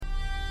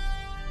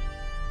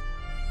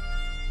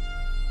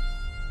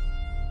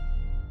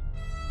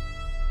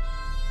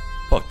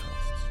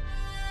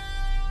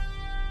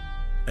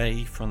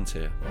A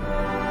Frontier.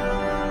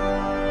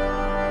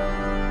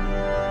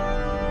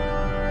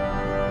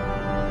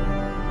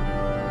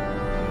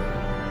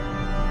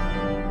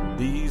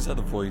 These are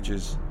the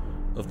voyages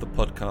of the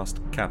podcast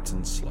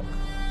Captain's Slog.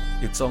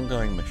 Its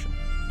ongoing mission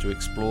to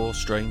explore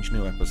strange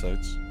new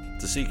episodes,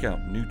 to seek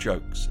out new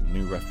jokes and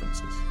new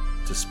references,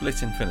 to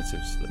split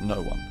infinitives that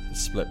no one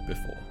has split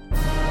before.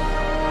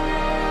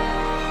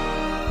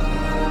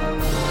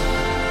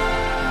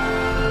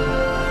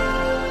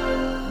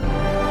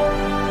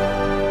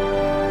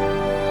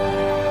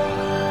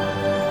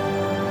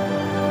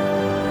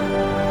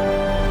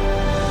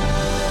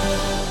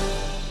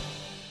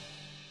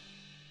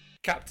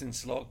 Captain's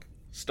Slog,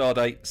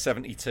 Stardate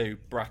 72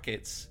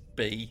 brackets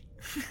B,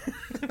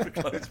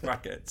 close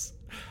brackets.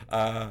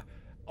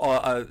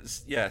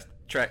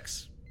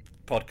 Treks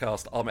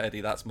podcast. I'm Eddie.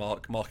 That's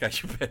Mark. Mark, how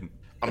you been?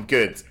 I'm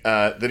good.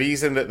 The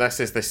reason that this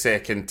is the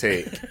second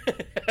take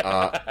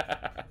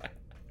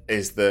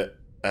is that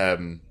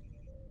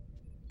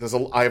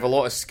I have a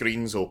lot of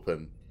screens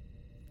open,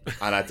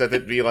 and I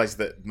didn't realise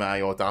that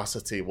my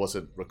Audacity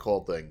wasn't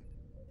recording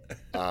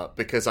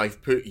because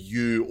I've put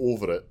you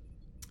over it.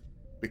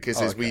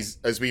 Because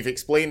as we've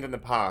explained in the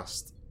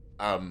past,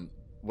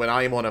 when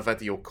I'm on a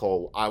video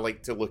call, I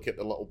like to look at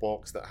the little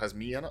box that has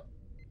me in it.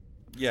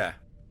 Yeah.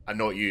 And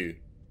not you.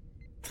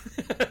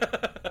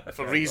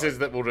 For reasons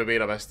that will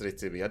remain a mystery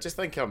to me. I just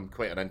think I'm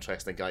quite an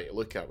interesting guy to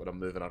look at when I'm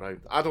moving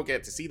around. I don't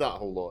get to see that a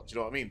whole lot, do you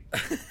know what I mean?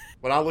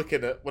 When I look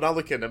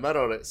in the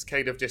mirror, it's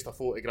kind of just a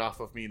photograph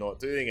of me not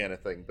doing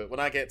anything. But when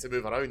I get to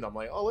move around, I'm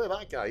like, oh, look at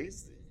that guy.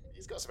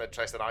 He's got some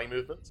interesting eye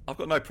movements. I've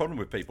got no problem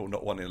with people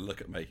not wanting to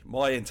look at me.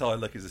 My entire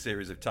look is a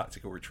series of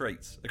tactical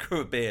retreats. I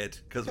grew a beard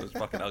because I was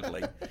fucking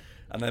ugly,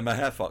 and then my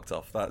hair fucked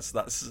off. That's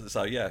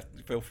so yeah.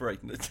 Feel free.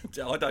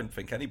 I don't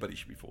think anybody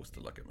should be forced to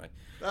look at me.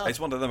 Oh. It's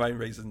one of the main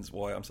reasons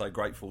why I'm so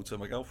grateful to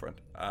my girlfriend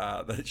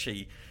that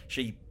she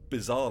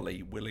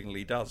bizarrely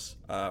willingly does,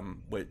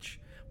 which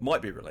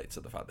might be related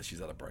to the fact that she's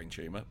had a brain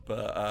tumour,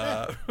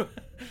 but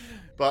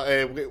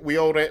but we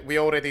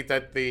already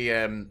did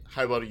the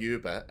how are you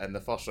bit in the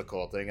first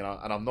recording, and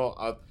I'm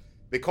not.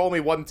 They call me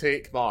One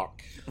Take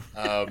Mark.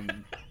 Yeah,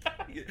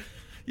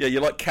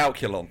 you're like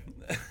Calculon.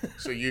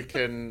 So you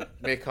can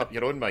make up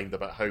your own mind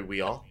about how we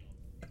are.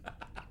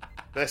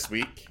 This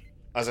week,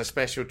 as a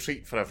special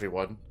treat for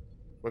everyone,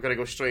 we're going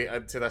to go straight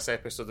into this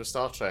episode of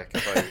Star Trek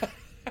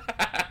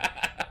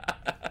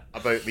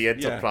about the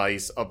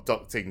Enterprise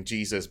abducting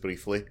Jesus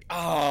briefly.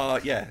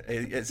 Yeah,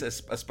 it's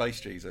a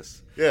space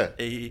Jesus. Yeah,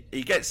 he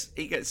gets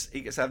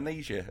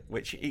amnesia,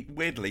 which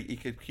weirdly he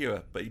could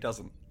cure, but he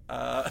doesn't.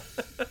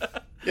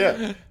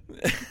 Yeah.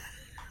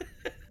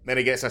 Then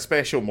he gets a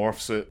special morph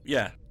suit.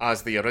 Yeah,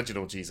 as the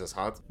original Jesus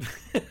had.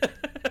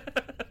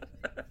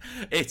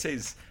 It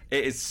is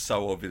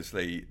so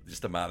obviously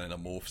just a man in a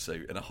morph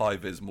suit, in a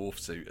high-vis morph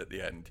suit at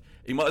the end.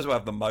 He might as well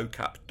have the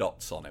mocap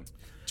dots on him.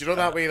 Do you know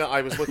that way that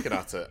I was looking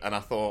at it, and I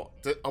thought,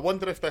 I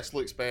wonder if this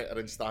looks better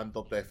in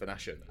standard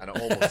definition, and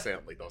it almost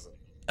certainly doesn't.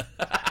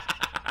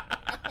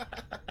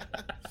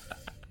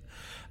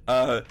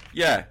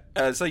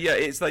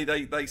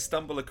 It's they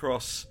stumble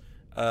across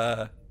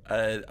a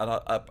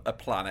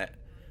planet.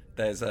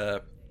 There's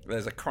a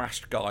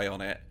crashed guy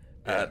on it.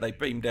 They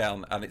beam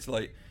down, and it's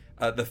like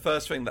the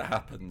first thing that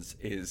happens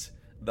is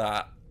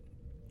that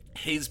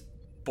his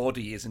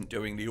body isn't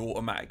doing the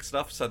automatic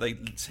stuff, so they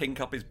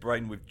sync up his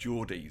brain with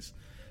Geordie's,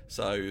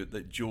 so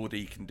that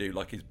Geordie can do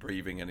like his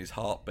breathing and his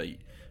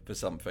heartbeat for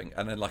something,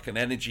 and then like an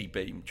energy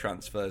beam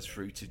transfers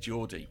through to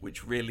Geordie,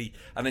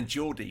 and then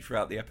Geordie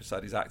throughout the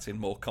episode is acting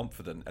more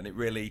confident, and it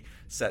really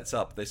sets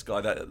up this guy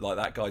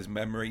that guy's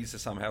memories are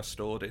somehow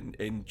stored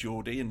in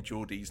Geordie, and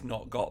Geordie's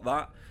not got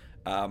that,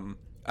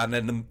 and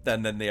then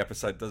the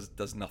episode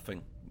does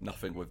nothing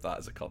with that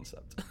as a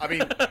concept. I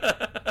mean,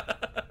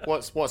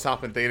 what's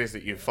happened there is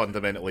that you've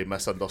fundamentally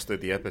misunderstood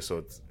the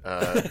episode.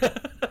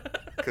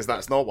 Because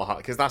that's not what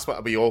happened. Because that's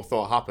what we all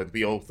thought happened.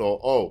 We all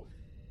thought, oh,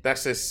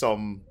 this is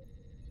some...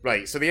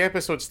 Right, so the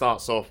episode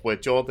starts off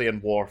with Geordie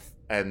and Worf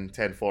in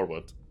 10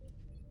 Forward.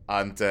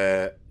 And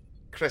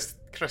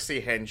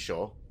Christy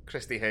Henshaw,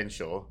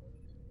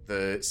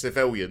 the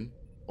civilian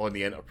on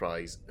the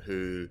Enterprise,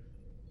 who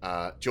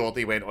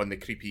Geordie went on the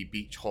creepy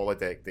beach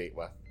holodeck date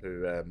with,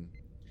 who,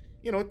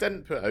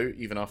 didn't put out,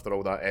 even after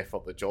all that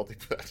effort that Geordie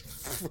put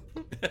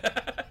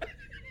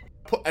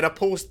in a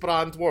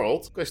post-brand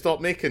world. Gotta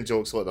stop making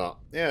jokes like that.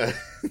 Yeah.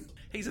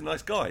 He's a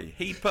nice guy.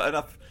 He put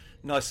enough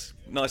nice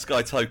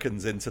guy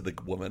tokens into the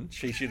woman.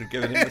 She should have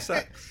given him the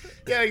sex.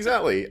 Yeah,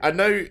 exactly. And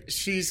now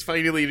she's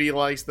finally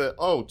realised that,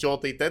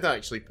 Geordie did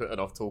actually put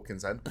enough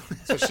tokens in.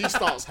 So she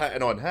starts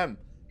hitting on him,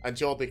 and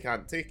Geordie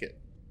can't take it.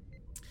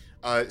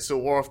 So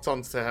Worf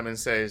turns to him and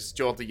says,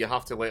 Geordie, you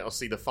have to let us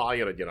see the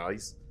fire in your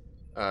eyes.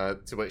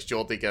 To which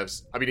Geordie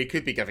gives... I mean, he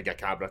could be giving a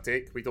camera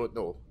take. We don't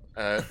know.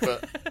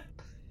 But...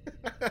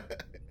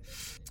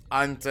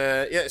 And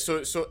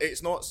so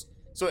it's not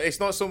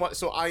so much.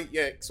 So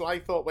I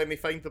thought when they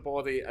find the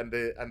body and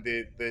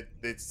the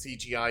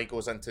CGI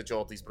goes into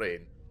Geordie's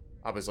brain,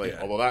 I was like,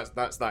 oh well,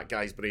 that's that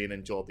guy's brain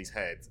in Geordie's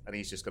head, and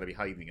he's just going to be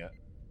hiding it.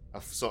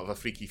 sort of a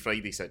Freaky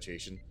Friday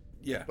situation.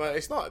 Yeah. But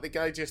it's not. The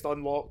guy just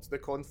unlocked the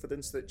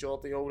confidence that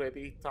Geordie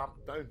already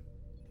tamped down.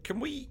 Can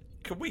we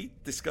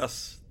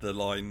discuss the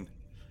line,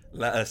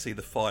 "Let her see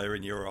the fire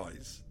in your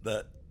eyes,"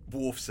 that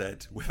Worf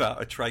said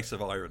without a trace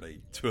of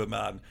irony to a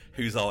man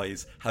whose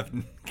eyes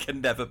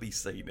can never be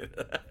seen?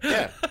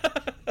 Yeah.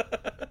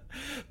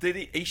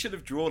 He should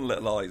have drawn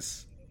little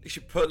eyes. He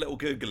should put little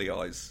googly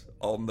eyes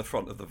on the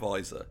front of the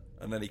visor,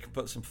 and then he can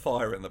put some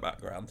fire in the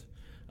background,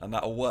 and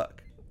that'll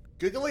work.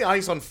 Googly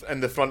eyes in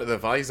the front of the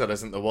visor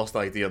isn't the worst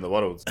idea in the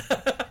world.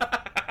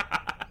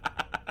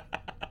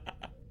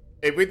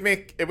 It would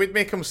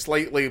make him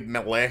slightly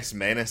less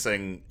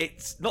menacing.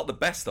 It's not the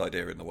best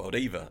idea in the world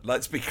either.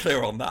 Let's be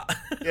clear on that.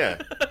 Yeah.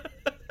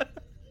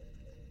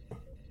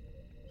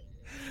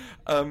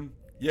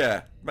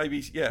 Yeah,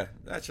 maybe. Yeah,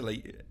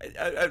 actually,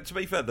 to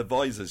be fair, the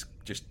visor's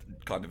just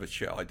kind of a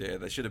shit idea.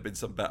 There should have been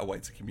some better way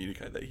to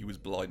communicate that he was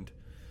blind,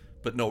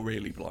 but not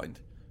really blind.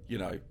 You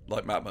know,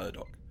 like Matt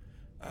Murdock.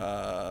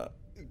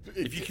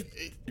 If you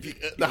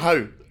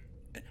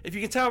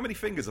can tell how many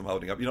fingers I'm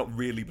holding up, you're not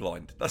really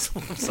blind. That's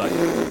what I'm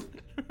saying.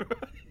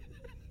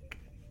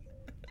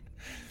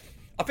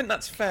 I think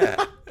that's fair.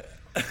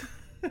 I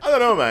don't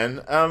know,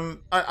 man.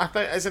 I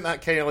think, isn't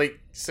that kind of like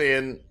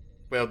saying,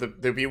 well,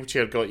 the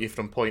wheelchair got you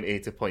from point A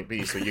to point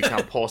B, so you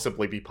can't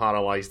possibly be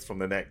paralysed from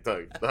the neck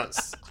down.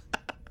 That's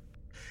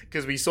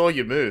because we saw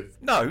you move.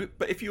 No,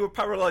 but if you were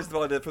paralysed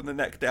from the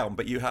neck down,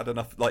 but you had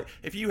enough, like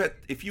if you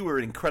were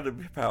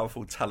incredibly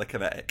powerful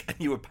telekinetic and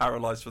you were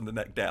paralysed from the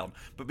neck down,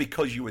 but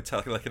because you were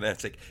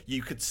telekinetic,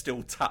 you could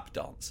still tap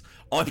dance.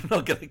 I'm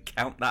not going to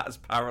count that as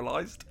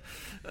paralysed.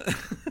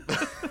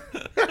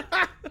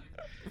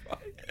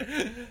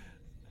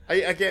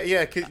 I get,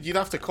 yeah, 'cause you'd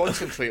have to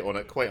concentrate on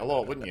it quite a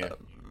lot, wouldn't you?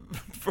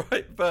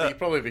 Right, but you'd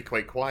probably be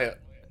quite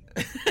quiet.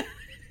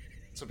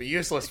 So it'd be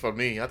useless for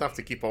me. I'd have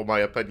to keep all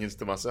my opinions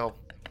to myself.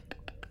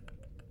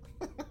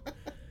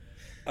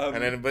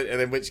 And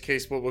in which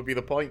case, what would be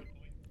the point?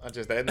 I'd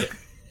just end it.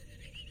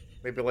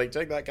 Maybe like,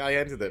 Jake, that guy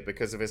ended it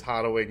because of his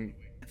harrowing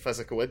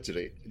physical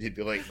injury. And you'd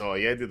be like, no,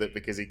 he ended it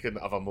because he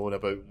couldn't have a moan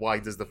about why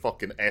does the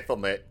fucking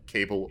Ethernet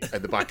cable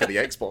in the back of the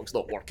Xbox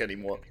not work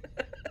anymore.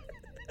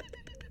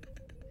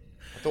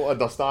 I don't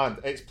understand.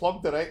 It's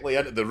plugged directly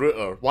into the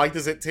router. Why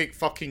does it take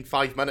fucking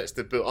 5 minutes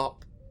to boot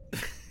up?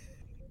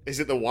 Is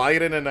it the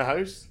wiring in the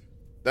house?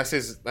 This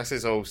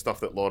is all stuff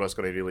that Laura's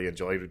going to really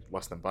enjoy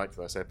listening back to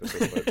this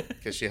episode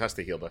because she has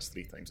to hear this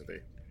 3 times a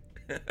day.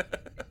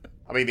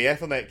 I mean, the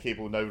Ethernet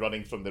cable now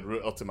running from the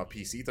router to my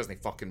PC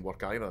doesn't fucking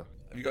work either.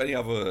 Have you got any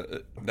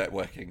other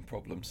networking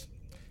problems?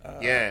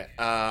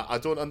 I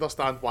don't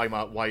understand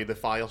why the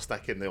Fire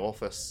Stick in the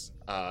office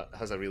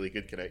has a really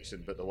good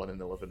connection, but the one in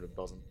the living room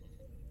doesn't.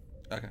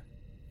 Okay.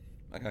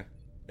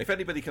 If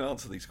anybody can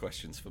answer these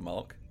questions for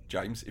Mark,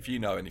 James, if you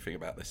know anything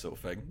about this sort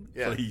of thing,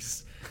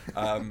 please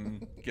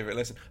give it a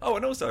listen. Oh,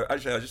 and also,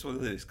 actually, I just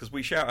wanted to do this because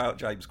we shout out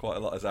James quite a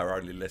lot as our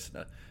only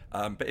listener.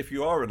 But if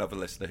you are another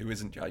listener who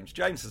isn't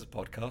James has a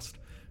podcast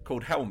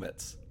called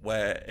Helmets,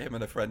 where him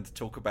and a friend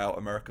talk about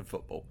American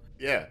football.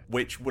 Yeah.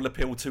 Which will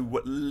appeal to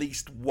at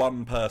least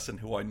one person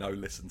who I know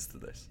listens to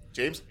this.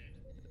 James?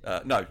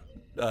 No,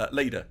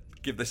 Leader.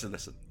 Give this a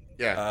listen.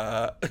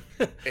 Yeah,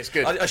 it's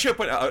good. I should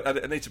point out, I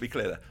need to be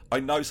clear there.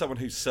 I know someone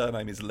whose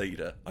surname is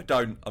Leader.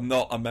 I'm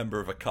not a member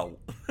of a cult.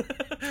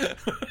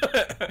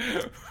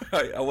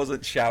 I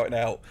wasn't shouting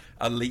out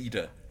a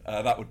leader.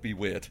 That would be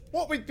weird.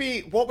 What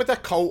would a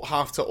cult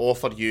have to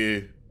offer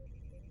you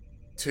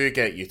to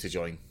get you to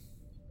join?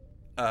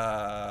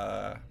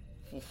 I'll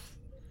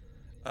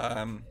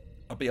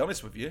be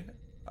honest with you.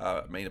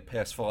 I mean, a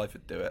PS5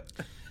 would do it.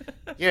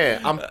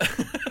 Yeah, I'm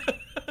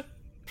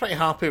pretty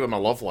happy with my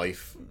love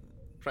life.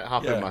 Pretty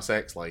happy with my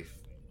sex life.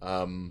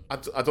 I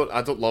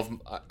don't love.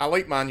 I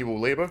like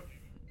manual labour.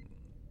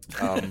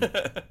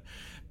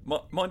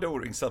 Mind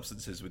altering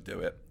substances would do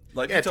it.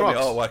 Like yeah, if you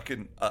tell drugs.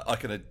 me, I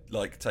can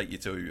like take you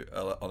to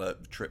on a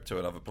trip to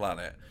another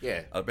planet.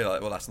 Yeah, I'd be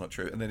like, well, that's not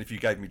true. And then if you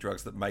gave me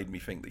drugs that made me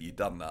think that you'd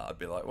done that, I'd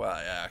be like, well,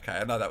 yeah, okay,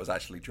 I know that was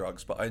actually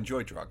drugs, but I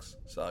enjoy drugs.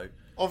 So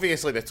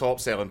obviously, the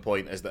top selling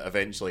point is that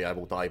eventually I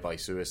will die by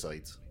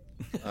suicide.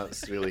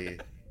 That's really.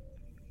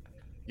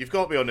 You've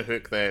got me on the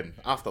hook then.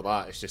 After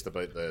that, it's just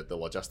about the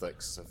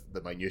logistics of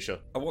the minutiae.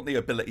 I want the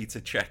ability to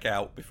check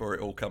out before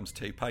it all comes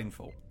too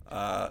painful.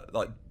 I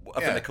think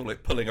they call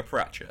it pulling a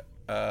Pratchett.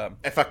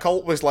 If a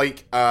cult was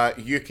like,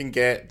 you can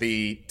get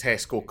the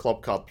Tesco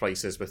club card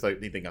prices without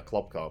needing a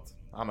club card,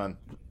 I'm in.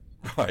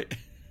 Right.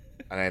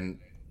 And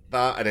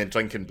then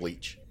drinking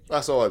bleach.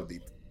 That's all I would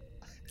need.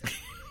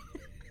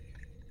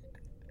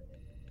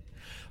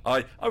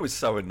 I was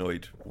so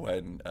annoyed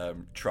when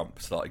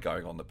Trump started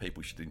going on that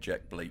people should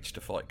inject bleach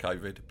to fight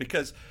COVID,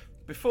 because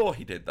before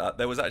he did that,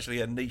 there was actually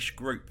a niche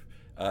group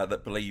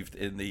that believed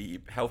in the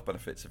health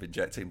benefits of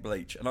injecting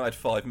bleach, and I had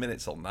 5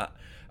 minutes on that,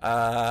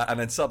 and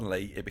then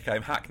suddenly it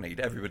became hackneyed.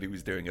 Everybody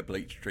was doing a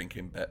bleach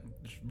drinking bit.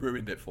 Just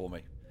ruined it for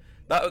me.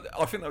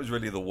 I think that was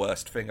really the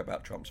worst thing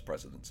about Trump's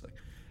presidency.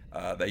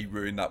 They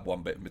ruined that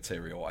one bit of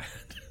material I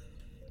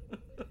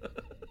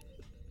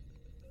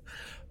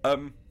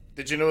had.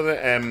 Did you know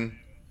that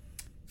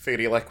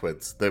Fairy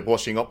Liquid, the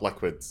washing up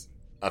liquid,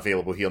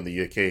 available here in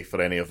the UK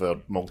for any of our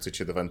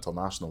multitude of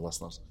international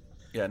listeners?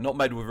 Yeah, not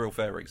made with real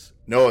fairies.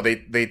 No,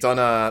 they done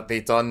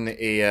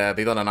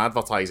an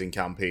advertising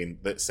campaign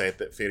that said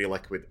that Fairy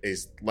Liquid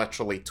is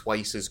literally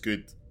twice as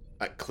good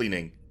at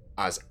cleaning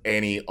as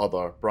any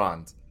other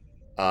brand.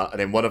 And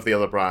then one of the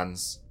other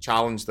brands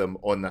challenged them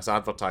on this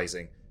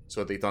advertising,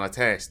 so they done a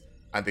test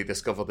and they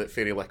discovered that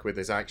Fairy Liquid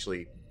is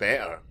actually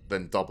better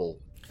than double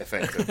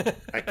effective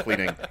at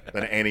cleaning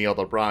than any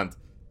other brand.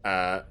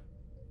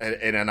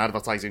 In an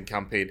advertising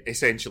campaign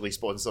essentially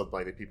sponsored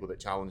by the people that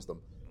challenged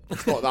them.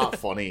 It's not that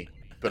funny,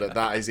 but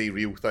that is a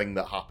real thing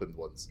that happened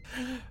once.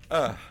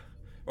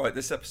 Right,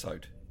 this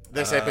episode.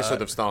 This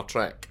episode of Star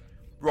Trek.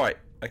 Right,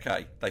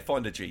 okay. They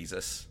find a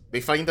Jesus.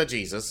 They find a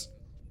Jesus.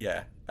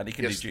 Yeah, and he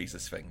can do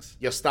Jesus things.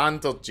 Your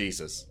standard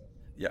Jesus.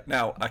 Yeah,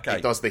 now, okay.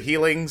 He does the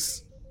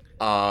healings.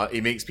 He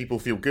makes people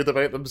feel good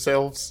about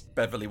themselves.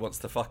 Beverly wants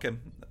to fuck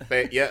him.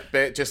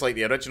 Just like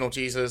the original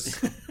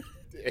Jesus.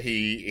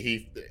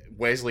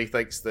 Wesley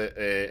thinks that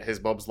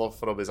his mum's love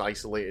for him is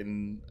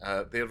isolating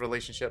their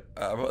relationship.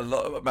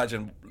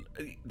 Imagine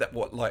that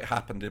what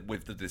happened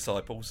with the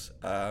disciples.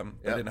 They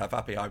didn't have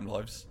happy home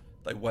lives.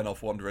 They went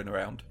off wandering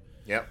around.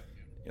 Yep.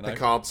 You know?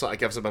 Picard sort of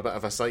gives him a bit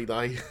of a side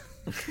eye.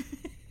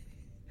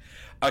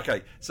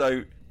 Okay,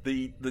 so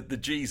the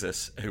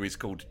Jesus, who is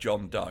called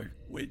John Doe,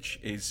 which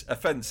is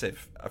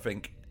offensive, I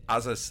think.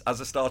 As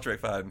a Star Trek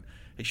fan,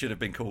 he should have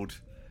been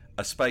called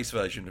a space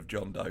version of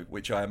John Doe,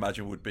 which I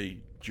imagine would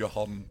be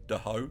John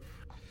Doe.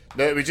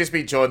 No, it would just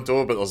be John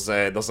Doe, but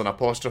there's an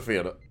apostrophe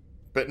in it.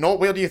 But not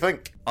where do you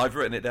think? I've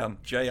written it down: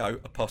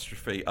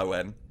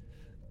 JO''ON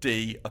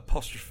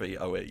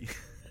D''OE.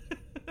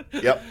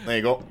 Yep, there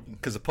you go.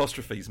 Because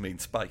apostrophes mean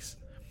space.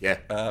 Yeah.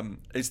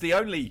 It's the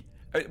only.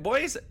 Why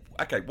is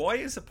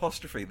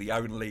apostrophe the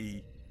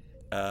only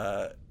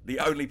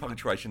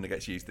punctuation that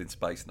gets used in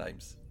space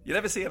names? You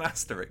never see an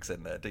asterisk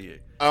in there, do you?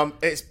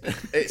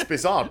 It's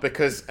bizarre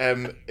because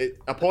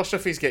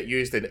apostrophes get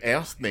used in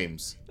Earth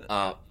names,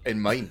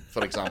 in mine,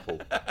 for example,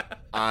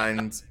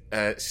 and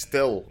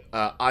still,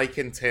 I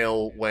can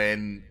tell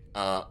when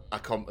a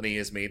company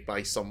is made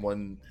by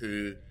someone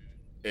who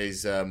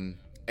is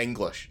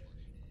English,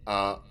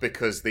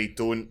 because they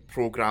don't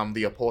program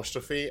the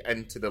apostrophe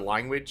into the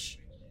language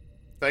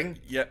thing.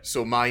 Yep.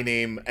 So my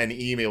name in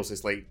emails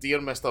is like, Dear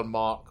Mr.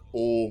 Mark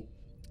O,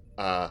 /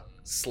 I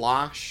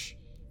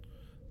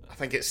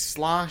think it's /;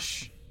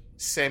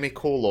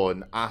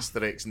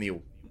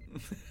 Neil,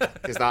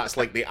 because that's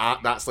like the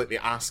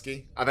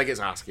ASCII. I think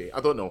it's ASCII.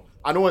 I don't know.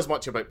 I know as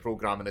much about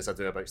programming as I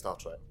do about Star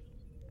Trek.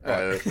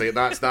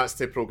 That's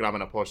to program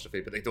an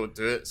apostrophe, but they don't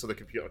do it, so the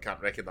computer can't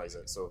recognise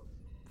it. So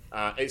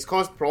it's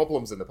caused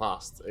problems in the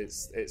past.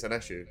 It's an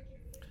issue.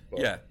 But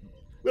yeah,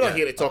 we're not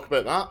here to talk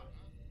about that.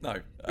 No,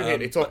 we're here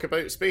to talk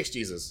about Space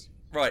Jesus.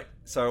 Right,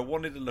 so I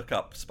wanted to look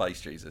up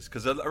Space Jesus,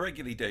 because I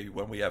regularly do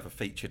when we have a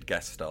featured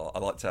guest star. I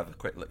like to have a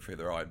quick look through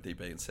their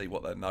IMDb and see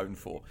what they're known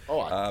for.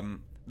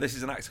 This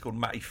is an actor called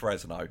Matty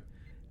Fresno.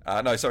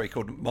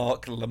 Called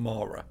Mark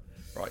Lamara.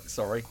 Right,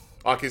 sorry.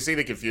 I can see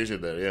the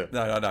confusion there, yeah.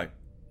 No.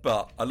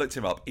 But I looked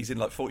him up. He's in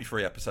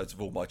 43 episodes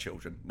of All My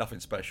Children. Nothing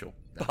special.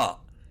 No. But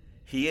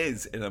he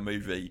is in a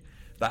movie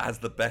that has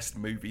the best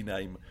movie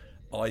name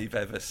I've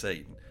ever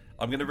seen.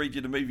 I'm going to read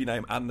you the movie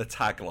name and the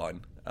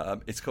tagline.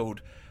 It's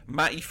called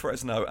Matty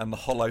Fresno and the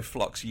Hollow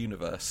Flux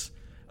Universe,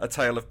 a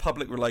tale of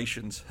public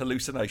relations,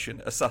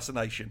 hallucination,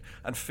 assassination,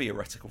 and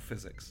theoretical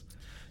physics.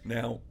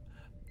 Now,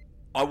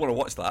 I want to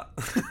watch that.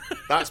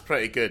 That's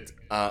pretty good,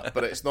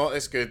 but it's not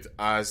as good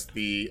as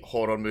the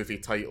horror movie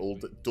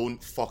titled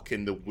Don't Fuck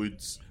in the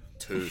Woods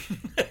 2.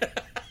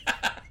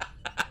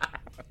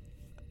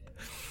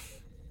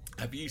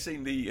 Have you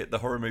seen the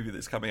horror movie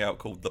that's coming out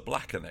called The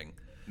Blackening?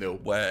 No.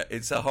 Where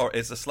it's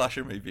a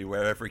slasher movie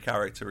where every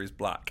character is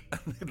black.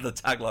 The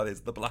tagline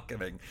is The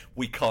Blackening.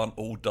 We can't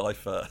all die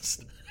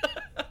first.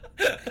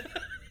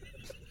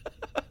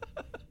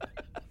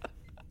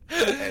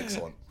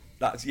 Excellent.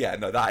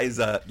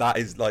 That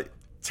is like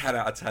 10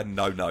 out of 10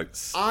 no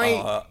notes.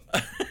 I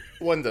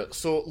wonder.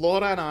 So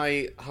Laura and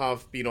I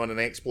have been on an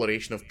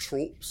exploration of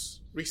tropes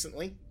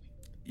recently.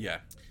 Yeah.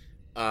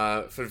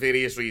 For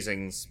various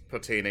reasons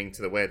pertaining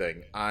to the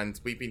wedding, and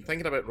we've been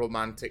thinking about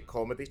romantic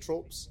comedy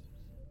tropes.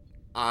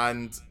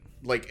 And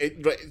think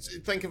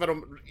of it.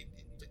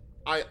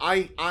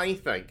 I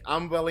think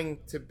I'm willing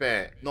to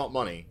bet, not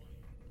money.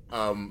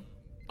 I'm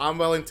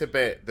willing to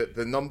bet that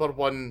the number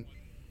one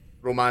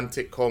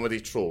romantic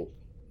comedy trope,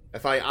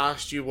 if I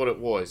asked you what it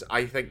was,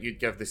 I think you'd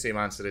give the same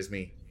answer as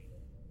me.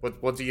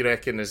 What do you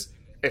reckon is,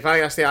 if I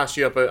asked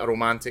you about a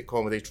romantic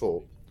comedy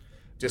trope,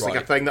 just like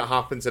a thing that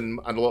happens in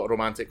a lot of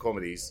romantic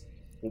comedies,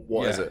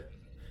 what is it?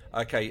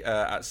 Okay,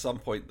 at some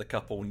point the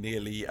couple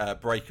nearly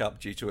break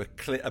up due to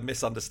a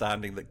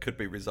misunderstanding that could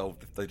be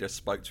resolved if they just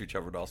spoke to each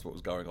other and asked what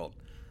was going on.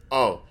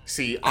 Oh,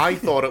 see, I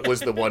thought it was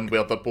the one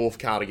where they're both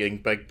carrying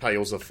big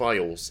piles of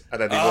files, and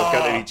then they walk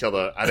into each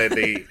other, and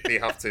then they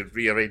have to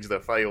rearrange their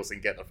files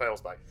and get their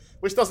files back,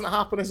 which doesn't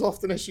happen as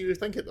often as you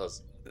think it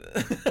does.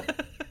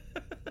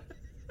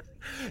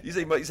 You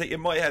see,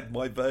 in my head,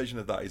 my version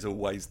of that is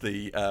always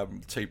the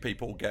two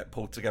people get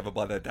pulled together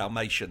by their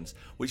Dalmatians,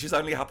 which has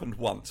only happened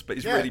once, but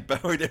it's really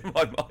buried in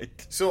my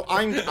mind. So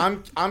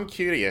I'm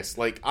curious.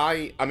 Like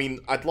I mean,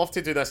 I'd love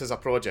to do this as a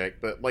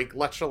project, but like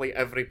literally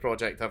every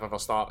project I've ever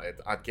started,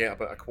 I'd get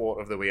about a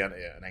quarter of the way into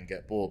it and then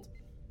get bored.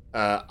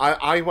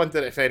 I wonder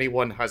if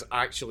anyone has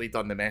actually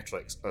done the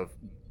metrics of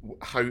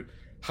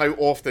how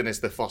often is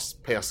the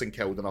first person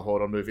killed in a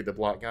horror movie the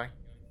black guy?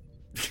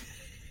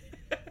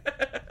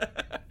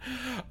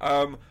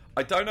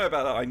 I don't know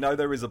about that. I know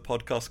there is a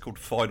podcast called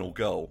Final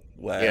Girl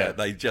where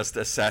they just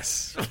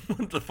assess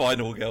the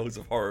final girls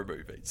of horror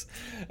movies.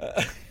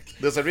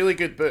 There's a really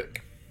good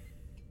book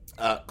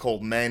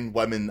called Men,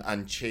 Women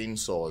and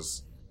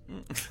Chainsaws,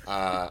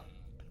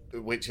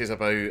 which is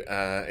about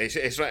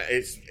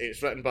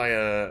it's written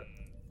by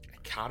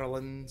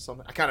Carolyn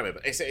something. I can't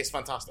remember. It's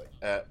fantastic,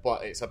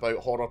 but it's about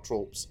horror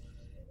tropes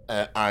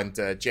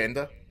and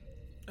gender.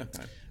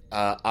 Okay.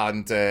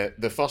 And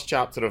the first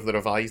chapter of the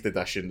revised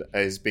edition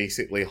is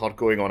basically her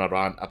going on a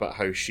rant about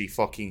how she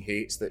fucking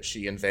hates that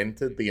she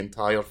invented the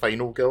entire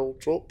final girl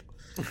trope.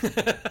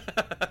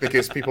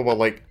 Because people were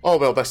like, oh,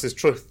 well, this is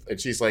truth. And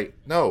she's like,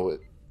 no,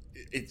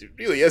 it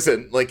really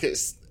isn't. Like,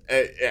 it's...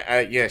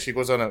 yeah, she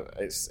goes on a...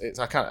 It's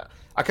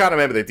I can't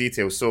remember the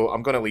details, so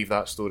I'm going to leave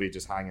that story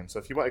just hanging. So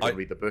if you want to go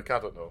read the book, I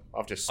don't know.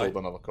 I've just sold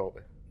another copy.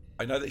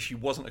 I know that she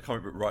wasn't a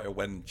comic book writer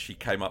when she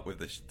came up with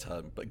this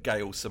term, but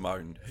Gail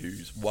Simone,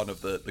 who's one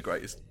of the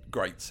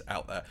greats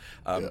out there,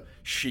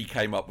 she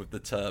came up with the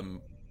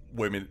term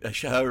women.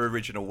 Her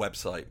original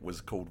website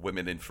was called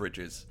Women in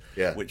Fridges,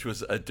 which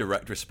was a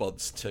direct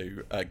response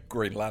to a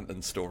Green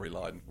Lantern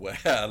storyline where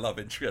a love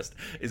interest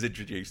is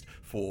introduced,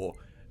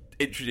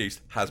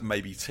 has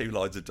maybe 2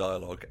 lines of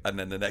dialogue, and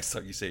then the next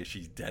time you see her,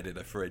 she's dead in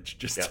a fridge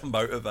just to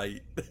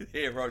motivate the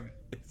hero.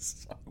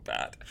 It's so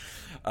bad.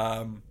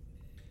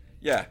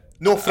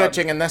 No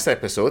fridging in this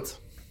episode.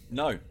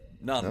 No,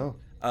 none. No.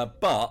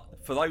 But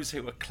for those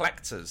who are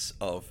collectors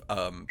of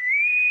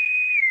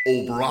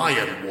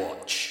O'Brien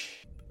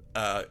Watch,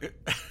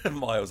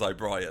 Miles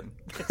O'Brien,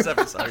 this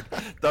episode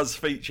does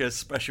feature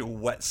special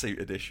wetsuit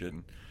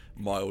edition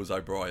Miles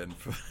O'Brien,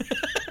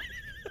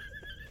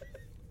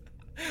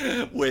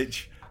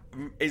 which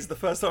is the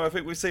first time I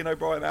think we've seen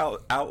O'Brien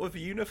out of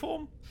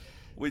uniform,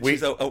 which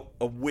is a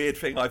weird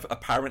thing I've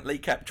apparently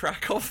kept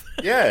track of.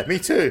 Yeah, me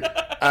too.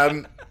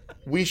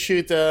 We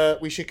should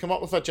come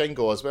up with a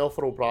jingle as well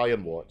for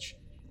O'Brien Watch.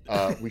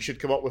 We should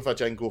come up with a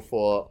jingle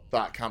for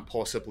that can't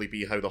possibly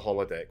be how the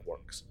holodeck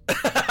works.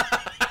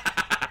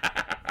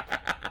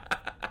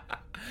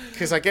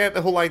 Because I get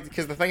the whole idea.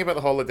 Because the thing about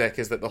the holodeck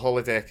is that the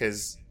holodeck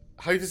is,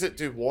 how does it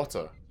do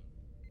water?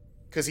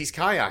 Because he's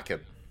kayaking,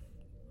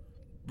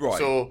 right?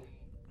 So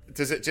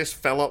does it just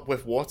fill up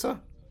with water?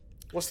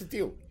 What's the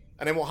deal?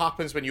 And then what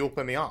happens when you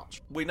open the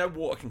arch? We know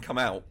water can come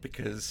out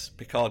because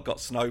Picard got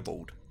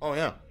snowballed. Oh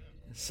yeah.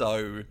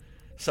 So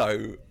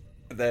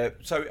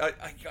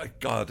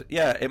God,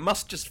 yeah, it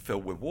must just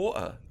fill with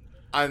water.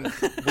 And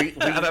we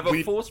have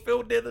a force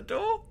field near the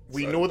door.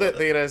 We know that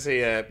there is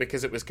a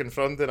because it was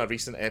confirmed in a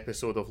recent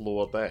episode of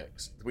Lower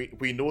Decks.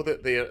 We know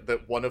that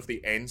that one of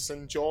the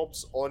ensign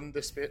jobs on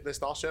the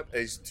starship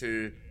is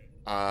to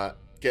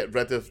get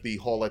rid of the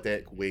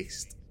holodeck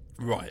waste.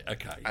 Right.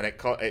 Okay. And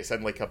it's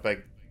in like a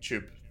big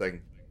tube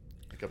thing,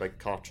 like a big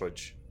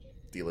cartridge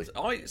dealie.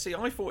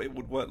 I thought it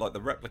would work like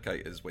the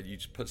replicators, where you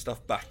just put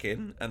stuff back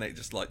in and it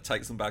just like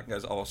takes them back and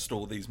goes, "Oh, I'll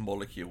store these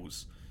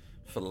molecules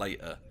for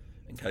later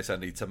in case I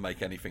need to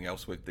make anything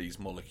else with these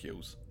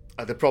molecules."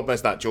 The problem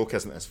is that joke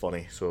isn't as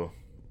funny, so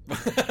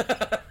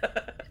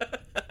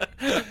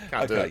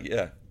can't do it.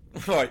 Yeah,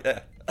 right.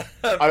 Yeah.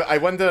 I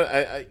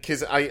wonder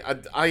because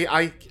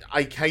I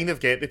kind of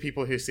get the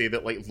people who say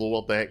that like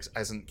Lower Decks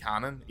isn't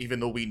canon, even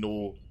though we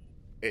know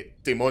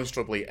it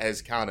demonstrably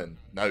is canon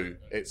now.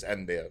 It's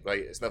in there, right?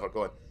 It's never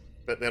gone.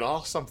 But there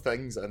are some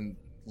things in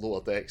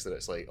Lower Decks that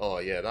it's like, oh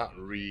yeah, that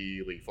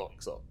really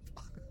fucks up.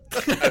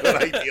 I have no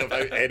idea of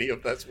how any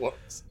of this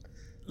works.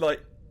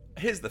 Like,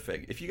 here's the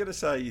thing: if you're going to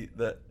say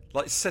that,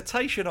 like,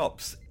 Cetacean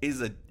Ops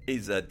is a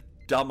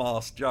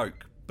dumbass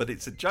joke, but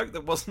it's a joke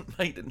that wasn't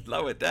made in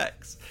Lower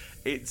Decks.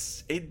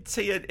 It's in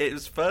TNG. It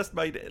was first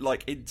made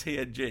like in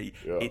TNG.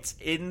 Yeah. It's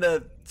in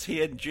the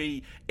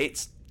TNG.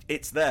 It's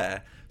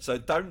there. So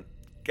don't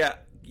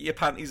get your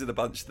panties in a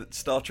bunch that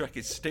Star Trek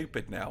is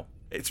stupid now.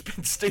 It's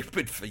been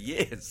stupid for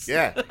years.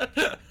 Yeah.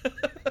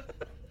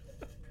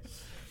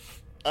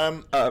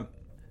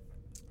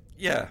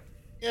 Yeah.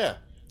 Yeah.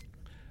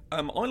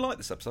 I like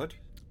this episode.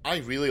 I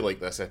really like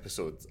this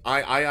episode.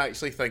 I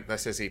actually think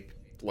this is a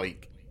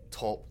like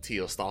top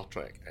tier Star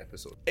Trek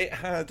episode. It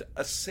had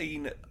a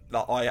scene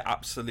that I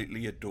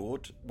absolutely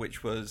adored,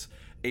 which was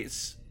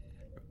it's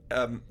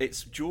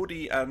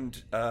Geordi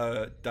and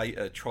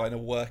Data trying to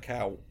work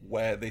out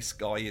where this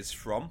guy is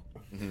from,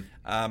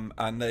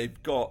 and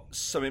they've got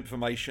some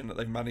information that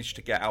they've managed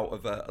to get out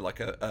of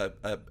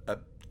a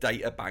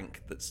data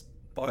bank that's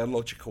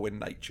biological in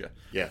nature.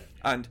 Yeah,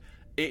 and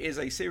it is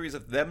a series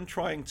of them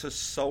trying to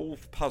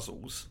solve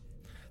puzzles.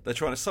 They're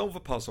trying to solve a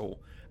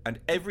puzzle, and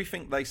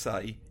everything they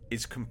say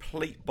is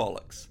complete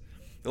bollocks.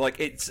 Like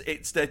it's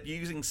they're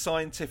using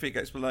scientific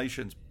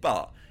explanations,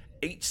 but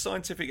each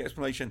scientific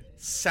explanation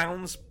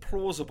sounds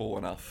plausible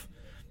enough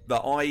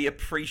that I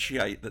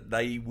appreciate that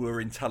they were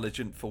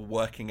intelligent for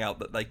working out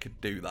that they could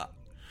do that.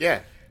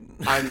 Yeah,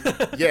 and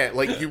yeah,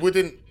 like you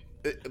wouldn't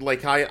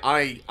like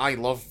I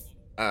love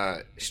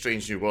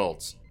Strange New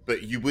Worlds,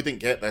 but you wouldn't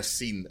get this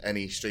scene in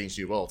a Strange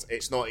New Worlds.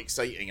 It's not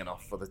exciting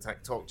enough for the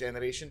TikTok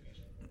generation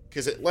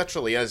because it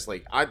literally is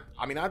like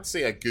I'd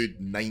say a good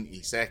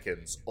 90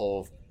 seconds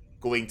of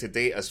going to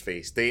Data's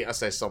face. Data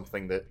says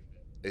something that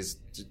is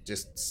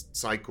just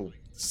psycho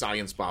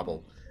science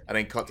babble, and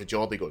then cut to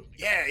Geordie going,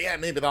 yeah,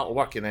 maybe that'll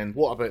work, and then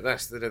what about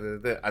this?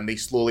 And they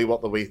slowly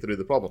work their way through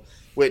the problem,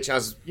 which,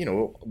 as you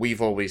know,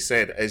 we've always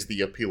said is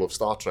the appeal of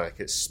Star Trek.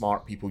 It's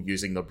smart people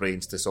using their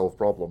brains to solve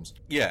problems.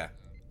 Yeah.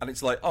 And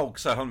it's like, oh,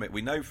 so hold on a minute,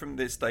 we know from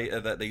this data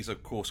that these are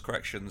course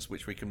corrections,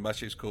 which we can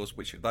match his course,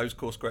 which those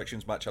course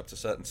corrections match up to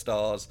certain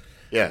stars.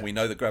 Yeah. We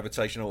know the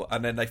gravitational,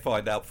 and then they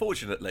find out,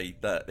 fortunately,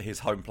 that his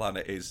home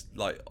planet is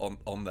like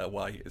on their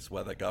way, is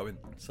where they're going.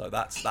 So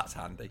that's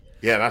handy.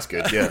 Yeah, that's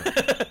good. Yeah.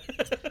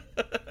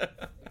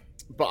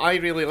 But I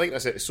really like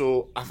this.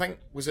 So I think,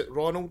 was it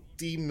Ronald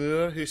D.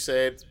 Moore who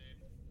said?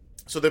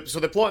 So the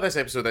plot of this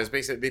episode is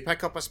basically they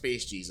pick up a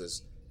space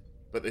Jesus.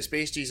 But the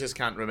space Jesus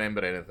can't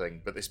remember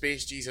anything. But the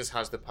space Jesus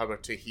has the power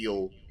to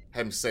heal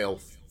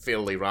himself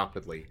fairly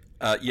rapidly.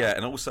 Yeah,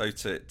 and also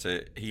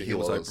he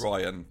heals others.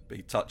 O'Brien.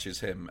 He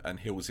touches him and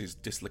heals his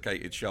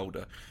dislocated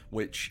shoulder,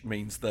 which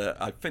means that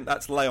I think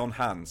that's lay on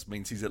hands.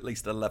 Means he's at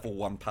least a level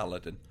 1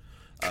 paladin.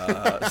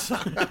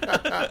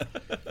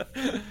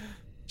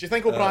 Do you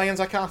think O'Brien's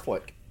a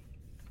Catholic?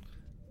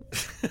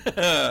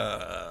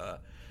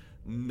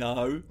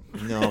 No,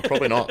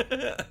 probably not.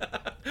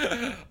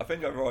 I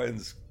think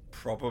O'Brien's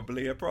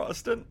probably a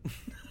Protestant.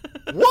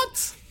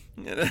 What?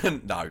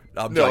 No,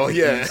 I'm no, joking.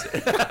 Yeah.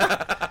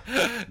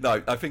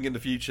 No, I think in the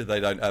future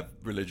they don't have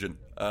religion.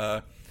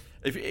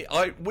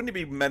 Wouldn't it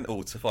be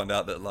mental to find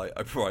out that like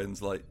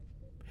O'Brien's like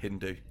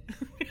Hindu?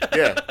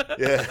 Yeah.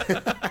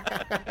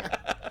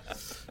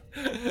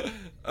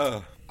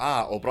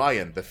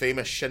 O'Brien, the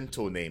famous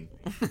Shinto name.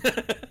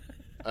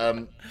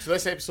 So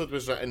this episode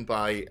was written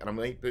by, and I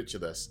might butcher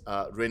this,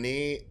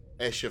 Renee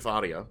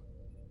Echevarria,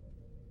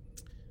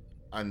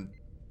 and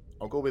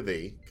I'll go with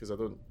they because I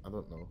don't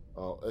know.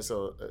 Oh, it's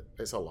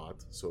a lad,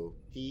 so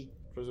he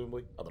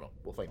presumably, I don't know.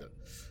 We'll find out.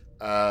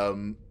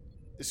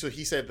 So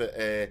he said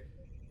that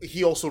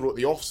he also wrote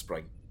The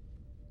Offspring.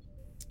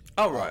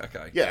 Oh right,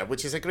 okay. Yeah,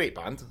 which is a great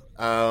band.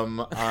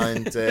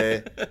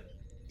 And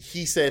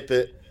he said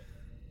that.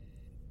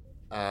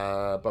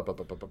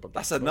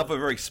 That's another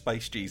very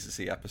Space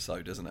Jesus-y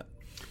episode, isn't it?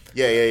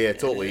 Yeah,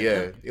 totally.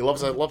 Yeah, he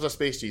loves a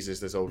Space Jesus.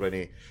 This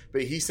already,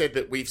 but he said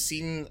that we've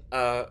seen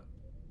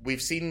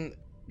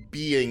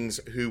beings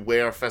who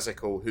were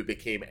physical who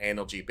became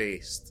energy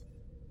based,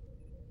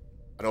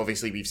 and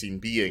obviously we've seen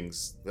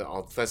beings that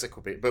are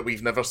physical, but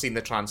we've never seen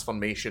the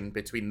transformation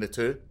between the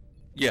two.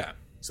 Yeah.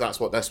 So that's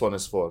what this one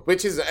is for,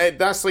 which is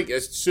that's like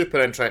a super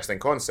interesting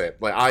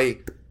concept.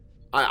 Like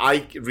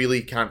I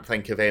really can't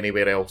think of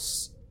anywhere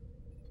else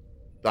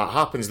that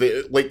happens.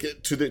 Like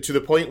to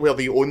the point where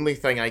the only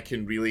thing I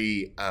can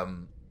really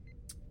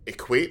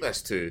equate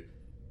this to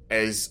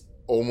is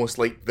almost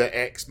like the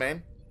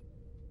X-Men,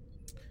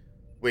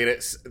 where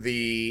it's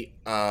the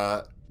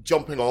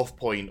jumping off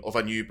point of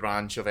a new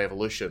branch of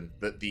evolution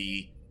that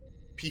the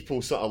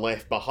people sort of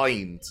left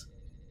behind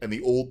in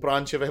the old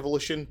branch of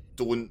evolution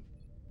don't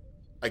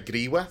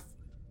agree with.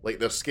 Like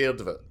they're scared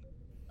of it.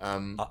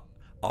 I'm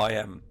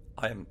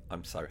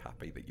so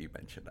happy that you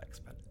mentioned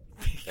X-Men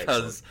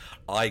because Excellent.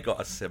 I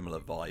got a similar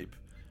vibe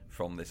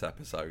from this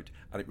episode,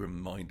 and it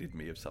reminded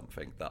me of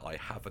something that I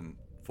haven't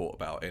thought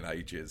about in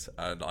ages,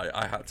 and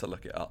I had to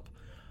look it up.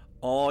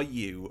 Are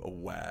you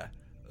aware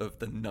of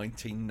the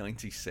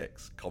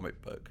 1996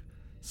 comic book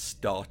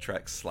Star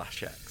Trek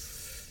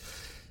 /X?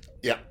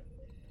 Yeah.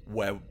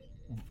 Where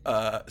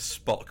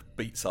Spock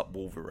beats up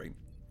Wolverine.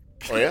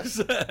 Oh yeah.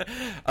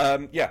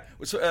 Yeah.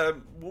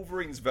 So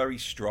Wolverine's very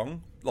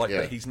strong. Like,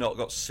 Yeah. but he's not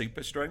got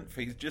super strength.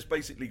 He's just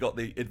basically got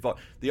the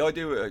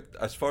idea.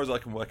 As far as I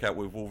can work out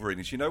with Wolverine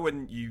is,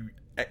 when you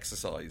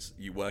exercise,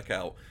 you work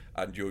out,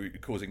 and you're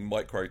causing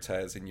micro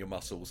tears in your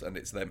muscles, and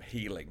it's them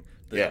healing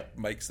that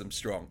makes them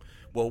strong.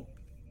 Well,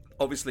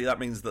 obviously that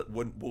means that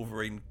when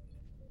Wolverine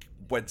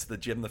went to the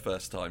gym the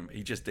first time,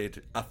 he just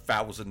did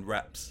 1,000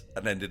 reps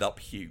and ended up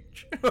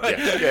huge. Right?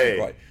 Yeah.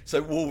 Right.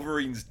 So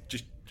Wolverine's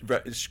just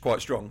is quite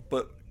strong,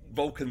 but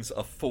Vulcans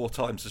are 4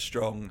 times as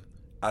strong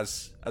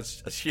as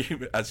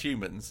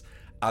humans,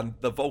 and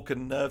the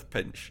Vulcan nerve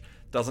pinch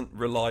doesn't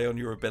rely on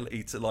your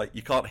ability to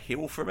you can't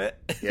heal from it.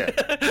 Yeah.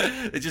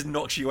 It just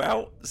knocks you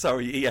out. So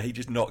he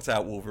just knocked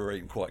out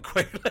Wolverine quite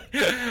quickly.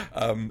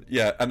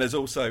 Yeah, and there's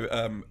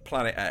also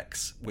Planet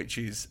X, which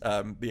is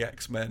the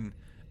X-Men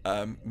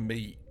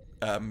meet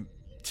the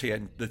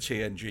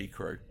TNG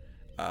crew.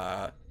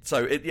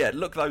 So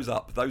look those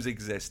up. Those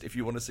exist if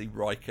you want to see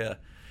Riker.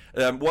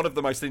 One of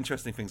the most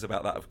interesting things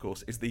about that, of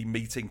course, is the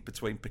meeting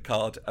between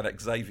Picard and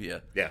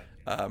Xavier. Yeah.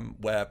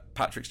 Where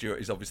Patrick Stewart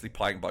is obviously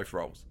playing both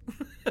roles.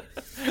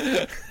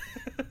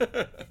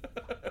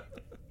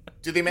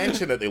 Do they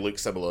mention that they look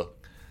similar?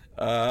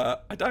 I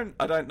don't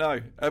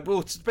know.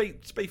 Well, to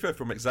be fair,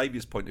 from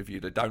Xavier's point of view,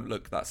 they don't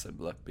look that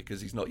similar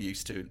because he's not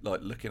used to like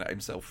looking at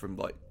himself from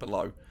like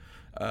below.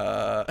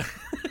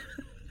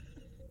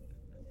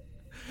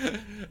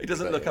 He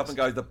doesn't look up and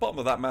go, the bottom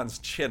of that man's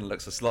chin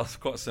looks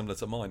quite similar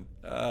to mine.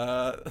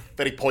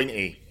 Very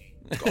pointy.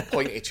 Got a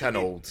pointy chin,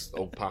 old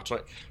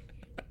Patrick.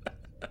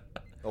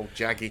 Old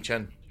jaggy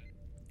chin.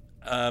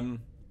 But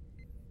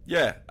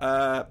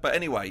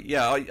anyway,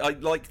 I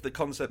like the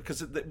concept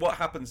because what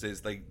happens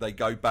is they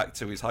go back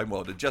to his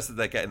homeworld, and just as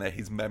they're getting there,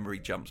 his memory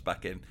jumps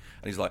back in,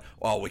 and he's like,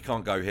 "Oh, we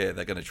can't go here.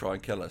 They're going to try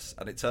and kill us."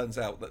 And it turns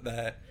out that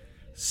their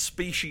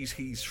species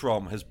he's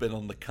from has been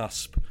on the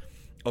cusp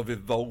of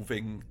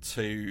evolving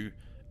to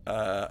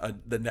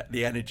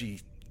the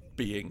energy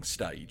being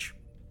stage,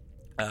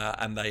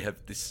 and they have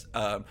this,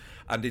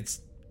 and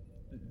it's.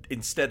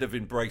 Instead of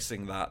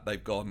embracing that,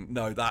 they've gone,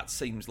 no, that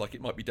seems like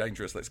it might be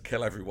dangerous. Let's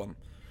kill everyone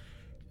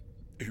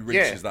who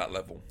reaches that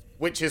level.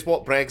 Which is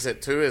what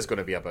Brexit 2 is going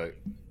to be about.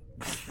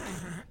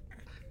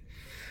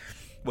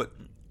 What?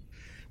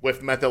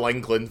 With Middle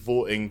England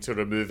voting to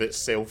remove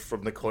itself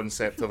from the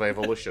concept of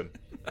evolution.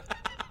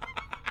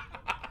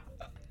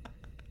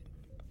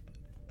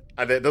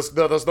 And there's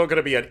not going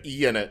to be an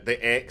E in it. The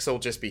X will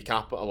just be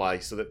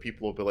capitalised so that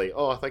people will be like,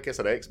 oh, I think it's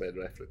an X-Men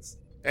reference.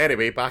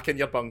 Anyway, back in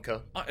your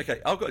bunker. Okay,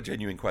 I've got a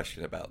genuine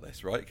question about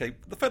this, right? Okay,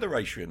 the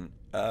Federation,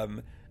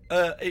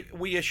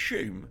 we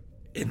assume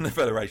in the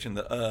Federation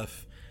that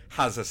Earth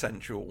has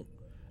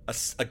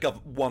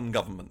one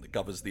government that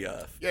governs the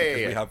Earth.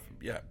 Yeah.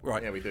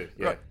 Right. Yeah, we do.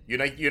 Yeah.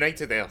 Right.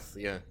 United Earth,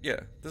 yeah. Yeah.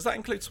 Does that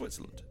include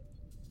Switzerland?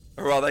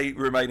 Or are they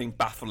remaining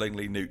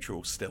bafflingly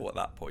neutral still at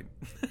that point?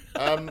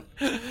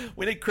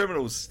 We need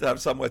criminals to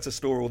have somewhere to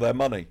store all their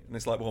money. And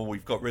it's like, well,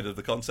 we've got rid of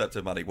the concept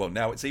of money. Well,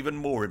 now it's even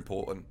more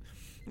important.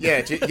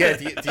 Yeah, do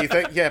you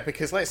think... Yeah,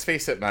 because let's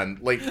face it, man,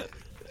 like...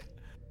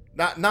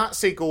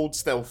 Nazi gold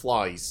still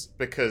flies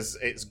because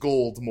it's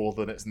gold more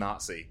than it's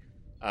Nazi.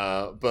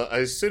 But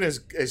as soon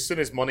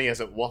as money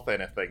isn't worth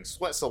anything,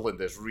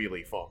 Switzerland is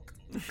really fucked.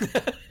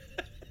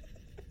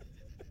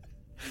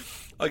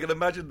 I can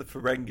imagine the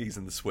Ferengis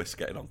and the Swiss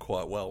getting on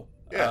quite well.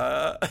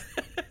 Yeah.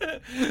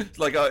 It's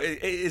like,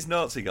 it is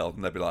Nazi gold,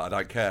 and they'd be like, I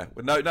don't care.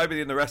 Well,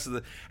 nobody in the rest of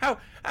the...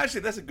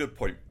 Actually, that's a good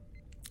point.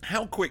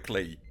 How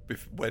quickly,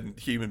 when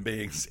human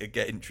beings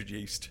get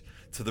introduced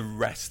to the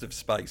rest of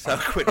space, how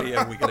quickly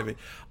are we going to be?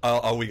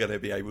 Are we going to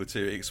be able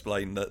to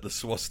explain that the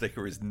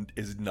swastika is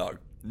no?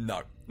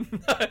 Yeah,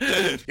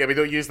 we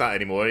don't use that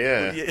anymore.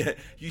 Yeah.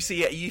 You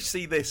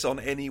see this on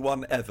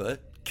anyone ever?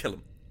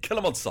 Kill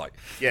them on sight.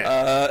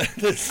 Yeah.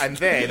 And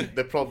then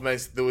the problem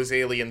is those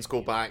aliens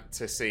go back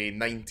to say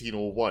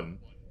 1901.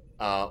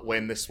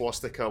 When the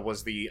swastika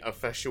was the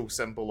official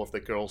symbol of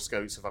the Girl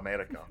Scouts of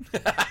America.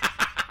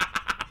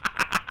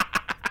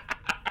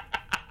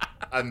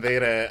 And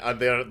their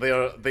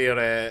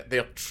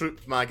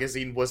troop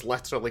magazine was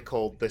literally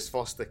called the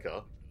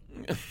Swastika.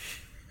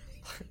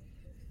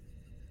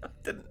 I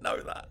didn't know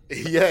that.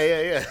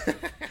 Yeah.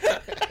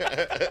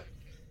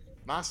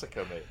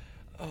 Massacre, mate.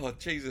 Oh,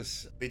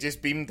 Jesus. They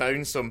just beamed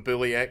down some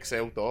bully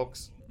XL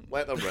dogs.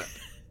 Let them rip.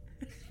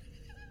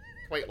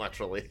 Quite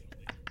literally.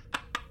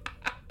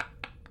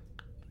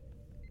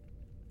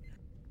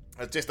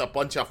 There's just a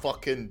bunch of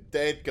fucking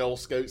dead Girl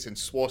Scouts and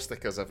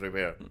swastikas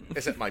everywhere.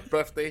 Is it my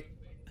birthday?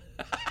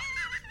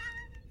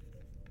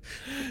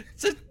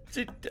 So,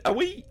 are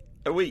we?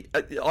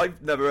 I've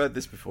never heard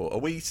this before. Are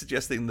we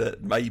suggesting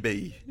that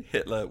maybe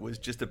Hitler was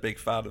just a big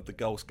fan of the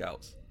Girl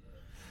Scouts?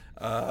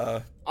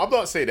 I'm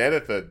not saying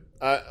anything.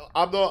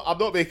 I'm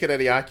not making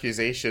any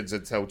accusations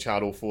until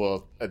Channel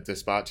 4 and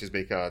Dispatches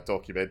make a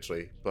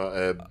documentary.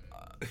 But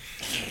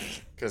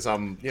because I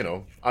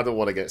don't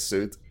want to get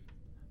sued.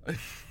 We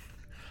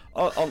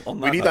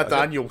need a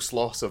Daniel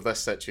Sloss of this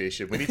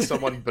situation. We need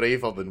someone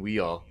braver than we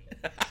are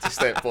to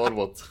step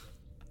forward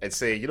and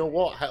say, you know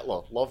what,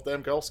 Hitler loved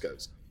them Girl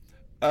Scouts.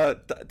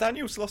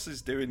 Daniel Sloss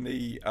is doing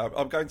the...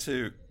 I'm going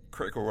to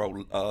Critical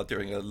Role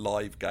doing a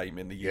live game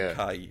in the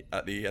UK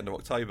at the end of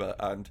October,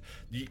 and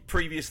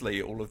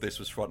previously all of this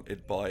was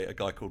fronted by a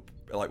guy called...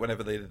 Like,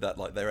 whenever they did that,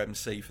 like, their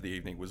MC for the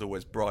evening was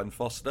always Brian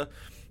Foster,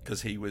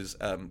 because he was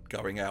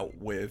going out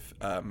with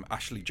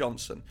Ashley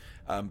Johnson.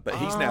 But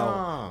he's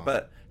now...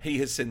 But he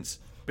has since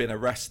been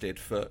arrested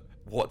for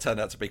what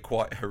turned out to be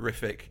quite a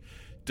horrific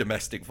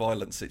domestic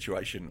violence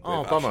situation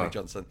with Ashley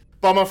Johnson.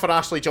 Bummer for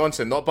Ashley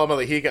Johnson, not bummer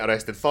that he get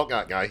arrested. Fuck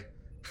that guy.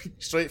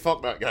 Straight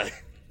fuck that guy.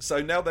 So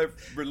now they've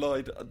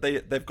relied...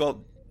 They've got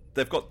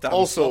Dan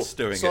Sloss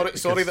doing it.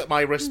 Sorry that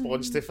my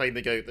response to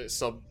finding out that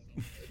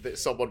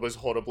someone was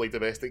horribly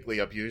domestically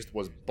abused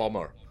was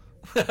bummer.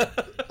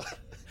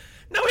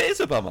 No, it is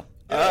a bummer.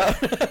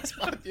 It's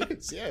bad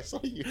news. Yeah,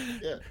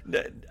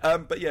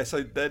 But yeah,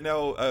 so they're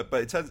now.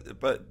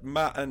 But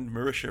Matt and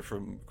Marisha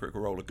from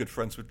Critical Role are good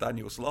friends with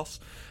Daniel Sloss,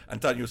 and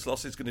Daniel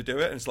Sloss is going to do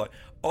it. And it's like,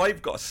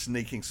 I've got a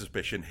sneaking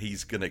suspicion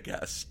he's going to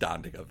get a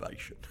standing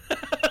ovation.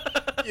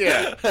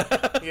 Yeah.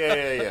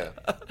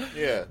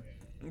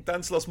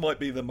 Dan Sloss might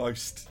be the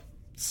most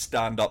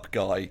stand-up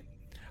guy.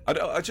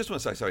 I just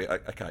want to say, sorry,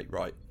 okay,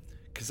 right,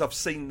 because I've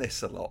seen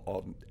this a lot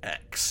on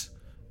X,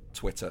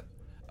 Twitter,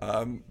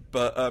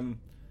 but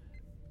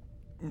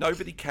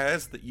nobody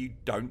cares that you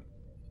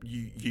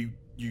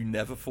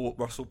never thought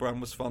Russell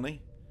Brand was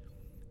funny.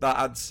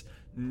 That's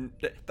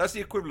the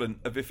equivalent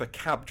of if a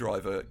cab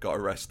driver got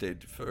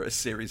arrested for a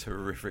series of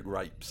horrific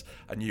rapes,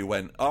 and you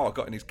went, "Oh, I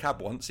got in his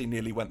cab once. He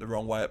nearly went the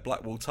wrong way at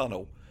Blackwall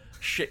Tunnel."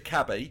 Shit,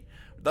 cabbie.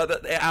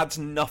 It adds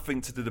nothing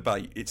to the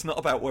debate. It's not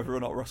about whether or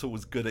not Russell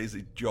was good at his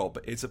job.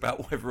 It's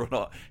about whether or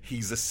not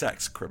he's a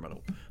sex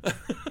criminal.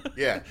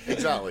 Yeah,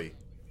 exactly.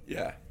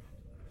 Yeah.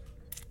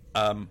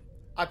 I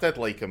did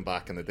like him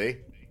back in the day.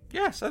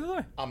 Yeah, so did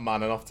I. I'm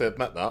man enough to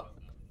admit that.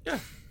 Yeah.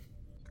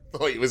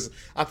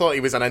 I thought he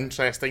was an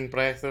interesting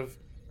breath of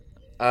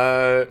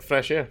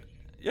fresh air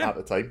at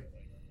the time.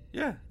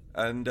 Yeah.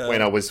 And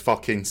when I was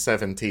fucking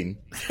 17.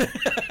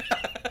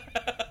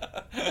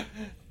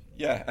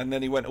 Yeah, and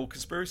then he went all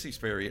conspiracy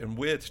theory and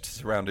weird to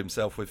surround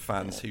himself with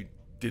fans who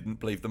didn't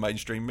believe the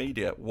mainstream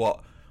media.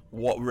 What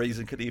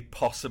reason could he have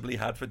possibly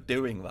had for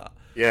doing that?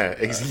 Yeah,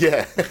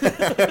 yeah.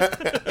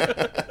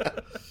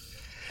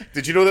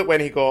 Did you know that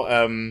when he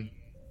got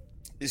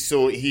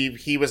so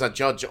he was a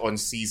judge on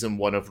season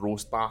 1 of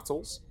Roast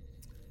Battles,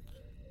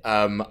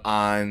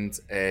 and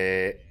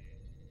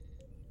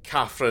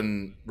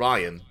Catherine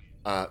Ryan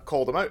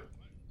called him out,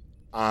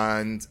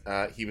 and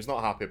he was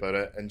not happy about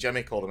it, and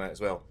Jimmy called him out as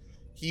well.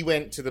 He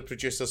went to the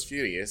producers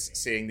furious,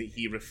 saying that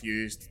he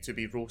refused to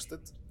be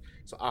roasted.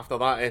 So after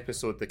that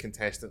episode, the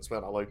contestants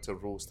weren't allowed to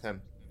roast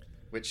him,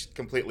 which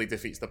completely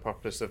defeats the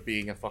purpose of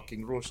being a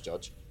fucking roast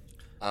judge.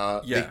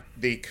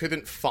 They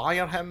couldn't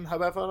fire him,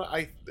 however.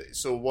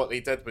 So what they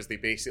did was they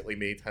basically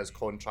made his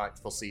contract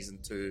for season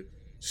 2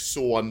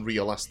 so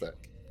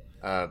unrealistic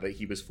that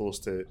he was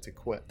forced to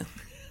quit.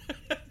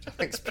 Which I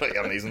think is pretty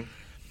amazing.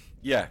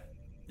 Yeah.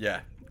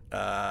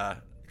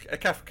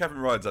 Kevin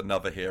Ryan's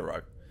another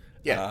hero.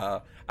 Yeah.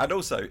 And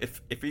also,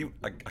 if he,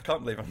 I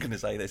can't believe I'm going to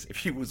say this, if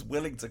he was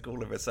willing to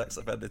call him a sex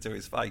offender to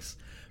his face,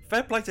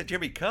 fair play to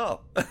Jimmy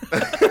Carr.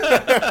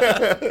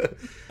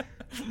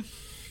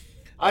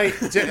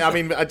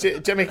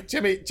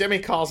 Jimmy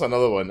Carr's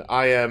another one.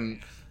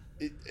 Don't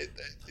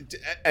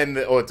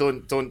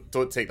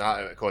take that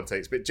out of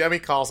context. But Jimmy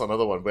Carr's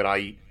another one where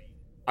I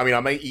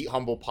might eat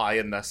humble pie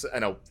in this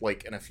in a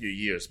few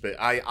years, but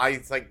I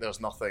think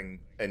there's nothing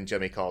in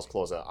Jimmy Carr's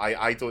closet.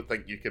 I don't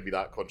think you can be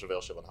that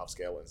controversial and have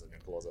skeletons in your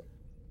closet.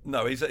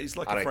 No, he's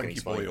like a Frankie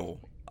Boyle.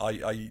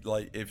 I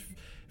like if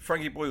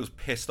Frankie Boyle's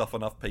pissed off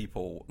enough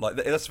people. Like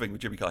that's the thing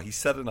with Jimmy Carr. He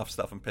said enough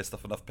stuff and pissed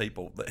off enough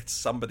people that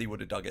somebody would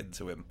have dug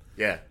into him.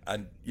 Yeah,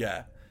 and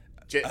yeah.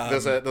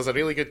 There's a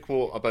really good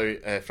quote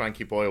about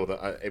Frankie Boyle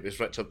that it was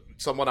Richard.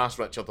 Someone asked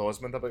Richard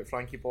Osman about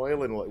Frankie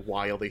Boyle and like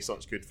why are they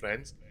such good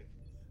friends?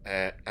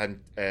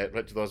 And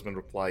Richard Osman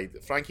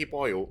replied, Frankie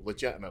Boyle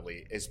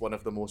legitimately is one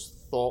of the most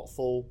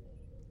thoughtful,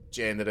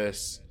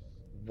 generous,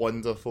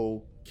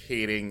 wonderful,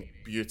 caring,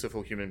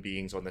 beautiful human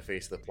beings on the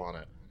face of the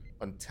planet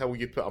until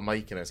you put a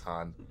mic in his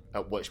hand,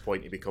 at which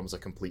point he becomes a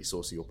complete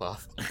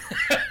sociopath.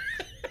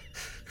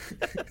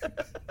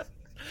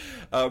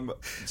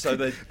 So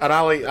they and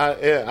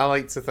I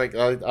like to think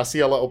I see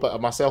a little bit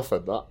of myself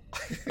in that.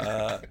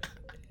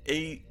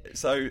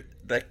 So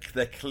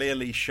they're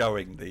clearly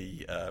showing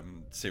the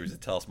series of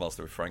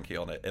Taskmaster with Frankie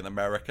on it in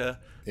America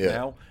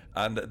now,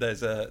 and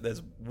there's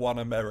one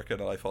American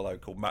I follow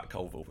called Matt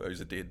Colville, who's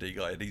a D&D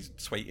guy, and he's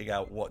tweeting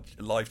out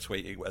live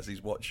tweeting as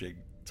he's watching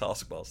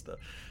Taskmaster,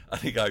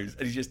 and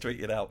he's just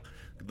tweeting out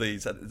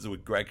these sentences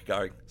with Greg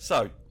going,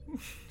 so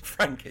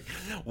Frankie,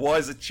 why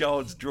is a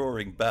child's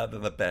drawing better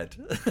than a bed?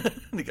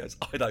 And he goes,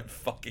 I don't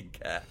fucking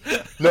care.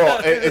 No,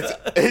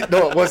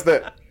 it was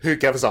that who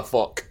gives a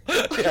fuck?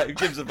 Yeah, who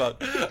gives a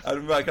fuck?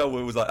 And Matt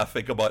Colville was like, I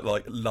think I might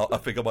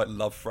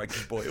love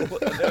Frankie Boyle.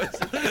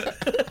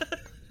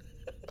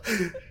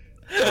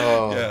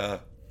 Oh.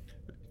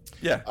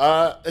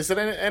 Yeah. Is there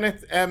any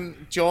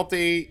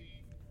Geordie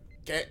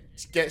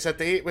gets a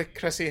date with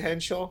Chrissy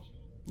Henshaw?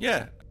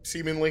 Yeah,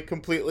 seemingly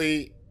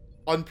completely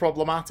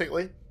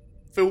unproblematically.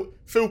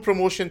 Full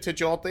promotion to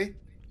Geordie.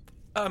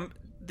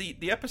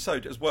 The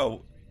episode as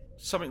well.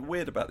 Something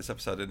weird about this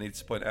episode I need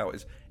to point out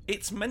is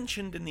it's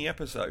mentioned in the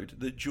episode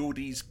that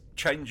Geordie's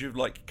change of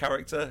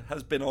character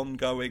has been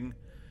ongoing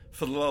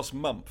for the last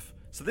month.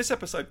 So this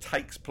episode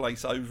takes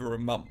place over a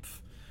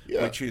month,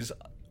 which is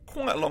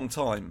quite a long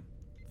time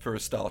for a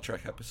Star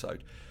Trek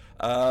episode.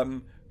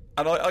 And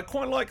I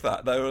quite like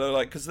that. They were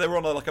because they were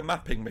on a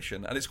mapping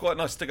mission, and it's quite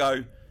nice to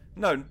go.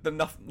 No,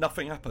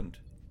 nothing happened.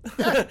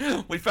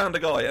 We found a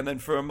guy, and then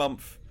for a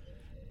month,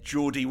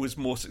 Geordie was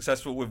more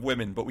successful with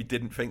women, but we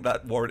didn't think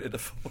that warranted a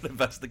full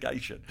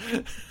investigation.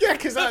 Yeah,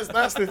 because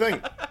that's the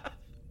thing.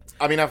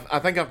 I mean, I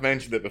think I've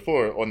mentioned it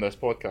before on this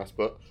podcast,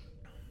 but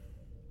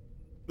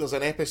there's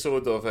an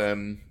episode of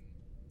the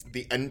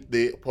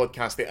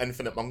podcast The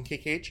Infinite Monkey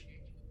Cage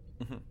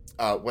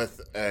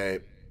with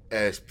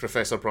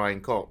Professor Brian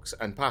Cox,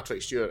 and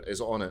Patrick Stewart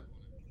is on it.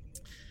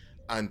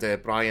 And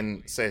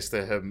Brian says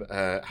to him,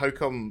 how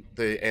come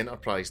the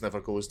Enterprise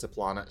never goes to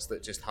planets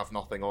that just have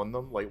nothing on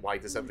them? Like, why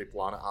does every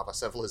planet have a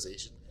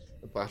civilization?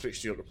 And Patrick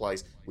Stewart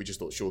replies, we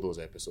just don't show those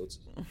episodes.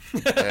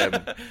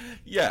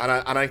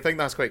 Yeah. And I think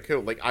that's quite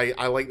cool. Like,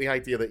 I like the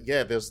idea that,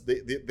 yeah,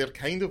 there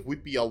kind of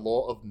would be a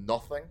lot of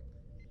nothing.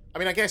 I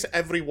mean, I guess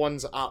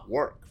everyone's at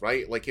work,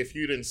 right? Like, if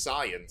you're in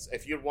science,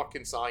 if you're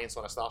working science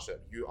on a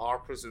starship, you are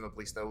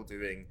presumably still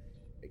doing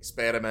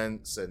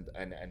experiments and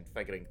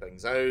figuring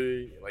things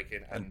out, like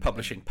and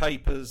publishing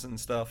papers and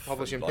stuff.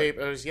 Publishing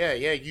papers, yeah,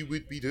 you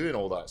would be doing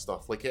all that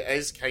stuff. Like, it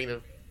is kind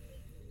of,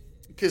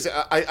 because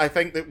I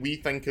think that we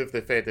think of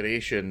the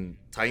Federation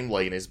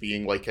timeline as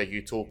being like a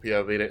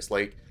utopia where it's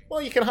like,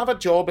 well, you can have a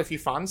job if you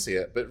fancy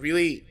it, but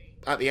really,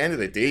 at the end of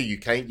the day, you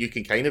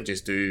can kind of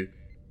just do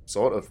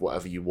sort of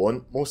whatever you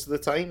want most of the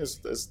time, as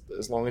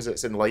long as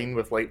it's in line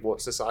with like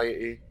what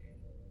society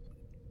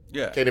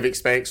kind of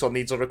expects or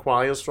needs or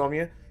requires from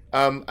you.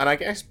 And I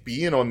guess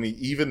being on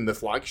even the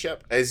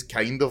flagship is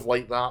kind of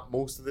like that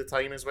most of the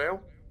time as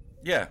well.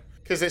 Yeah,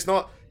 because it's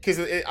not, because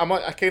a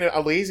kind of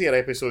a lazier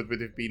episode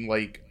would have been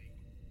like,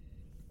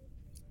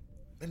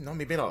 no,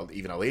 maybe not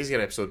even a lazier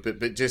episode,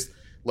 but just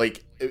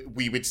like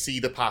we would see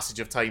the passage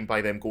of time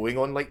by them going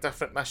on like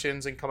different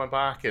missions and coming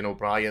back, and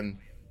O'Brien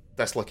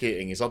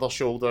dislocating his other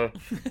shoulder.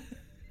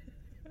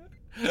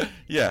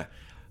 Yeah,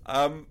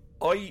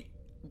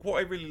 what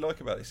I really like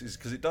about this is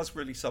because it does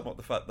really sum up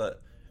the fact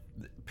that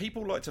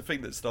people like to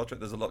think that Star Trek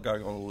there's a lot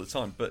going on all the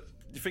time, but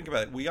you think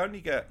about it, we only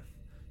get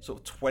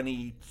sort of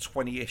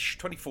 20-ish,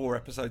 24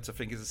 episodes I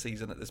think is a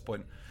season at this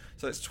point.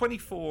 So it's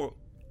 24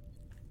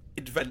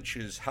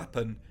 adventures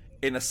happen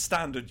in a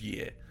standard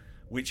year,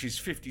 which is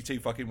 52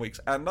 fucking weeks,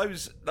 and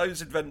those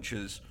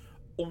adventures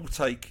all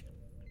take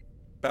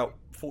about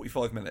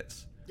 45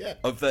 minutes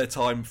of their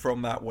time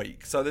from that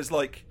week. So there's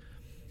like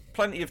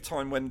plenty of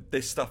time when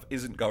this stuff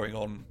isn't going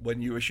on,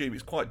 when you assume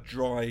it's quite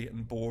dry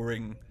and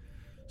boring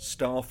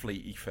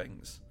Starfleet-y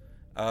things.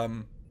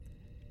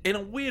 In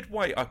a weird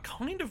way, I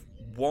kind of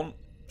want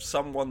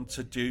someone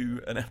to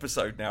do an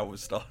episode now with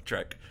Star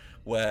Trek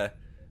where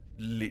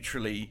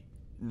literally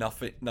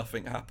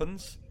nothing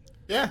happens.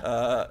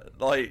 Yeah.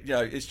 Like, you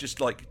know, it's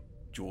just like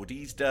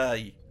Geordie's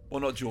Day.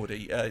 Well, not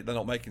Geordie. They're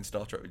not making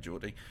Star Trek with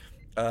Geordie.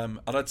 And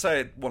I'd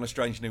say one of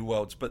Strange New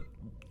Worlds, but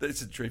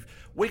this is the truth.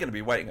 We're going to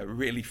be waiting a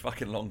really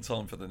fucking long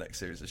time for the next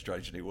series of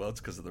Strange New Worlds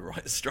because of the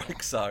writer's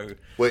strike. So,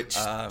 which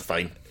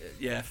fine.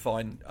 Yeah,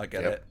 fine. I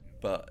get it.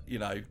 But you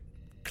know,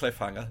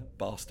 cliffhanger,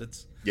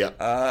 bastards. Yeah.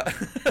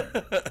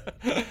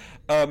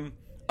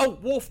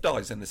 Worf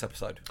dies in this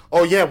episode.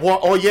 Oh yeah.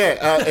 What? Oh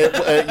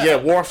yeah.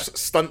 Worf's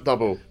stunt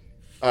double,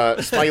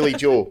 Smiley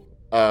Joe.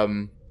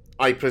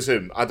 I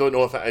presume. I don't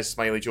know if it is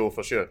Smiley Joe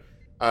for sure.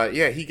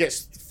 He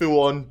gets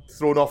full on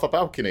thrown off a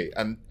balcony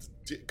and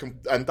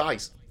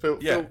dies.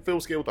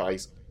 Full scale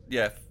dies.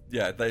 Yeah.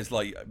 There's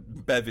like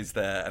Bev is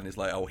there and is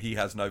like, oh, he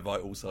has no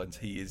vital signs.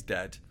 He is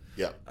dead.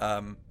 Yeah.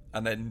 And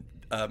then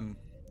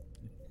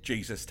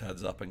Jesus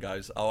turns up and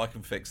goes, oh, I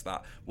can fix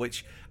that.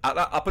 Which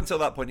up until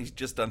that point, he's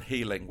just done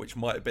healing, which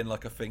might have been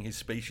like a thing his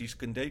species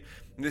can do.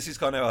 And this is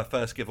kind of our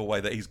first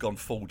giveaway that he's gone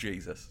full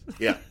Jesus.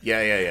 Yeah.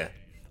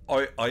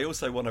 I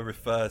also want to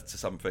refer to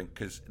something,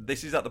 because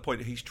this is at the point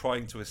that he's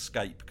trying to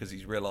escape because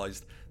he's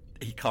realised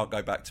he can't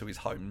go back to his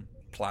home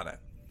planet.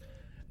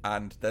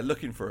 And they're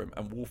looking for him,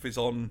 and Worf is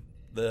on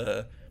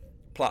the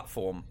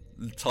platform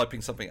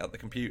typing something at the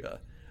computer.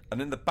 And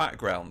in the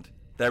background,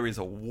 there is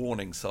a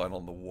warning sign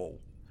on the wall.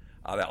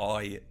 And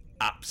I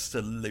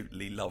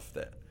absolutely loved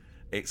it.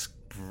 It's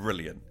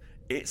brilliant.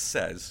 It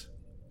says,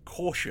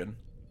 caution,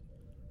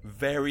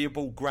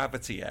 variable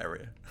gravity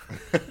area.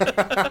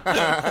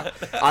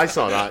 I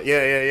saw that.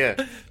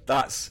 Yeah.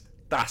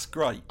 That's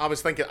great. I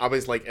was like,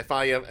 if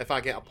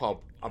I get a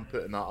pub, I'm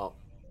putting that up.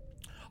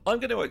 I'm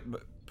going to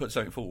put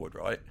something forward,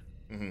 right?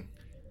 Mm-hmm.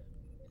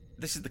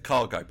 This is the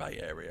cargo bay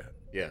area.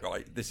 Yeah.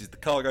 Right. This is the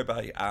cargo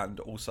bay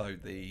and also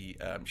the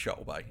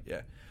shuttle bay.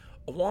 Yeah.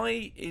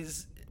 Why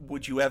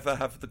would you ever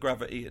have the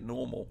gravity at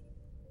normal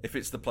if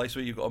it's the place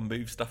where you've got to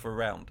move stuff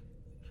around?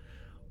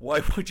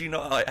 Why would you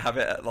not have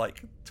it at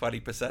like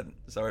 20%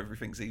 so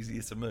everything's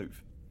easier to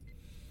move?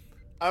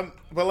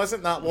 Well,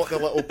 isn't that what the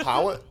little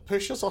pallet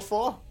pushers are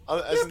for?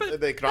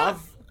 Isn't the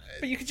grav?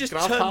 But you could just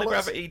turn pallets? The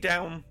gravity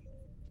down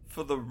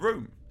for the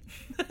room.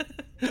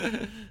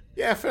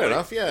 Yeah, fair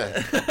enough.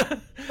 Yeah,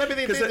 maybe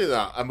they do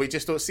that, and we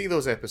just don't see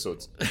those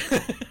episodes.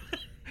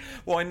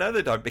 Well, I know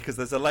they don't, because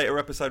there's a later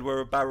episode where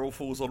a barrel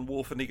falls on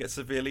Worf and he gets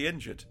severely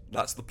injured.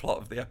 That's the plot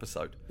of the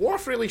episode.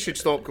 Worf really should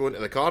stop going to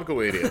the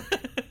cargo area.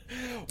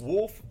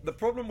 The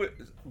problem with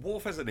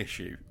Worf has an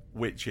issue,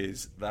 which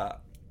is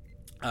that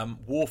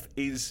Worf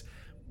is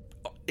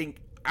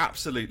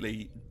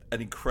absolutely an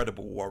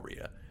incredible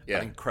warrior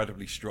and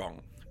incredibly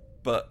strong.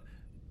 But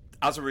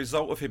as a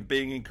result of him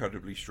being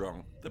incredibly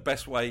strong, the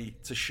best way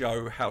to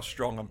show how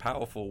strong and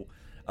powerful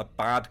a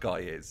bad guy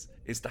is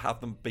to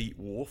have them beat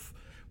Worf,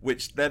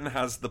 which then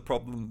has the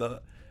problem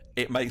that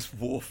it makes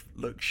Worf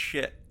look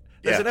shit.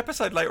 There's an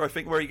episode later, I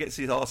think, where he gets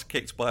his ass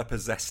kicked by a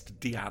possessed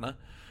Deanna.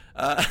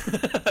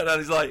 And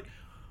he's like,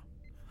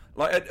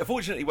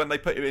 unfortunately, when they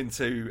put him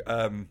into,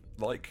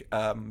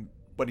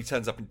 when he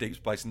turns up in Deep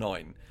Space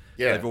Nine,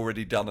 they've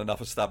already done enough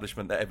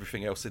establishment that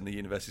everything else in the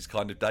universe is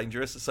kind of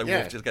dangerous. So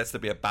Worf just gets to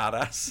be a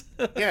badass.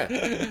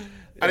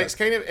 And it's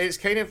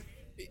kind of,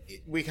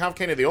 we have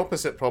kind of the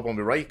opposite problem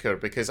with Riker,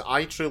 because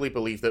I truly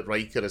believe that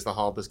Riker is the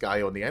hardest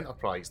guy on the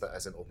Enterprise that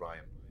isn't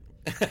O'Brien.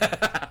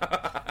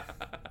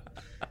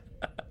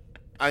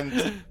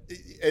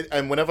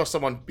 And whenever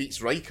someone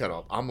beats Riker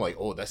up, I'm like,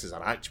 oh, this is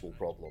an actual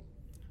problem.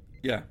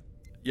 Yeah.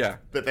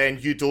 But then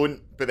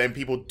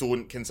people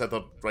don't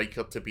consider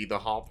Riker to be the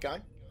hard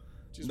guy.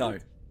 No.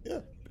 Weird.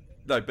 Yeah.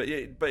 No, but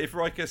if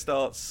Riker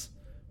starts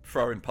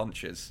throwing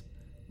punches,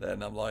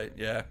 then I'm like,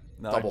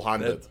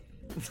 double-handed.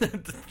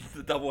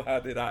 The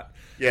double-handed act.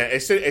 Yeah,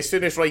 as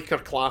soon as Riker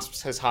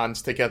clasps his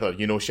hands together,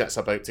 you know shit's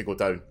about to go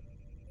down.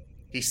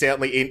 He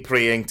certainly ain't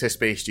praying to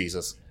Space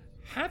Jesus.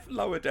 Have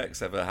Lower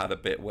Decks ever had a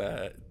bit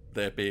where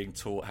they're being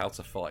taught how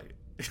to fight?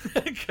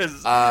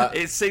 Because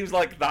it seems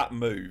like that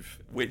move,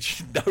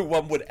 which no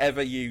one would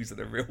ever use in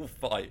a real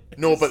fight.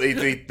 No, but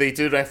they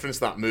do reference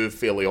that move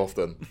fairly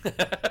often.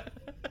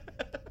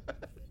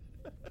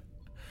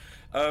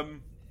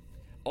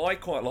 I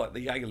quite like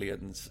the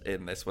aliens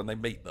in this when they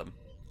meet them,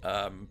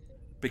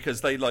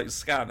 because they like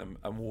scan them,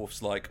 and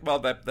Worf's like, well,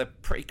 they're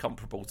pretty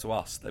comparable to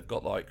us. They've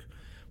got like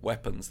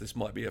weapons. This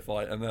might be a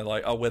fight, and they're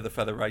like, oh, we're the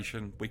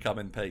Federation. We come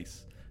in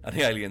peace. And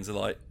the aliens are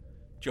like,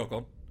 jog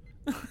on.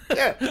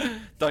 Yeah.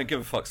 Don't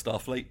give a fuck,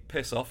 Starfleet.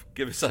 Piss off.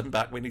 Give us something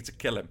back. We need to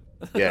kill him.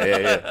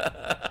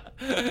 Yeah.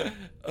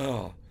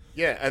 Oh.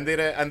 Yeah, and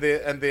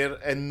they're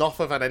enough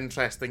of an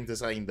interesting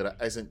design that it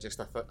isn't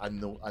just a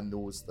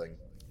nose thing.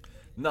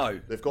 No,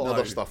 they've got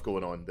other stuff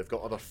going on. They've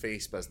got other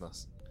face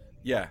business.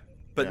 Yeah,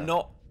 but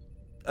not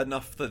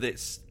enough that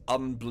it's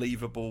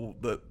unbelievable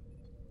that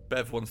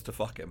Bev wants to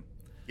fuck him.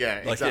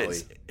 Yeah, like exactly.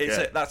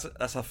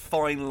 That's a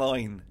fine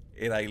line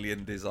in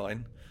alien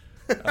design.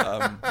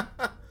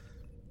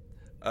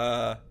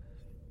 So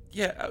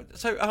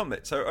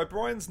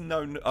O'Brien's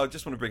known. I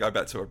just want to go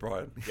back to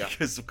O'Brien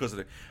because of course I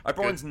do.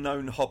 O'Brien's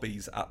known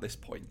hobbies at this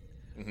point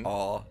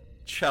are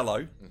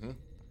cello,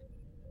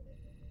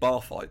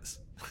 bar fights,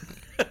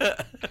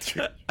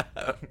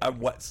 and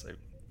wetsuit.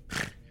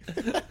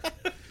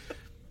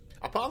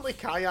 Apparently,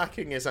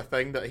 kayaking is a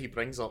thing that he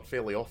brings up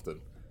fairly often.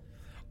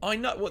 I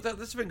know. Well, that's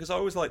the thing, because I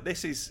was like,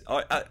 this is...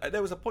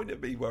 there was a point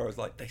at me where I was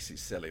like, this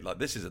is silly. Like,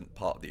 this isn't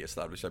part of the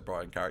established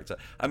O'Brien character.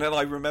 And then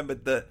I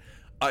remembered that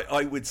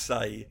I would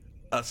say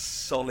a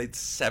solid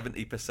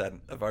 70%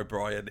 of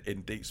O'Brien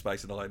in Deep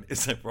Space Nine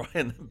is O'Brien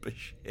and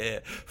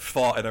Bashir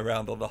farting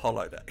around on the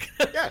holodeck.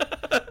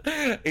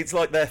 Yeah. It's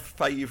like their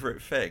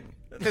favourite thing.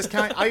 Because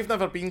I've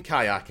never been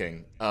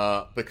kayaking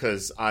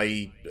because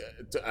the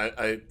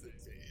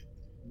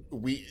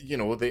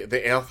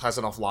Earth has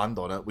enough land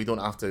on it. We don't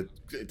have to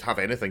have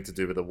anything to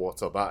do with the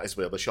water. That is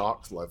where the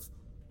sharks live.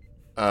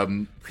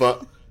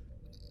 But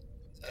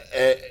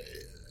I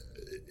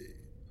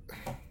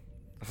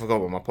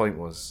forgot what my point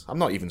was. I'm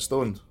not even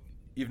stoned.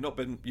 You've not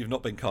been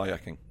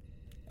kayaking.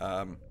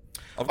 I've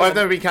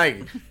never been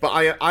kayaking,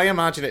 but I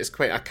imagine it's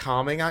quite a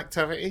calming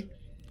activity.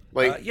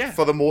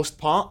 For the most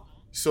part.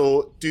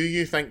 So, do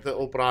you think that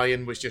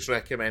O'Brien was just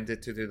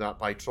recommended to do that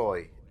by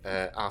Troy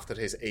after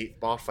his 8th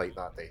bar fight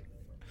that day?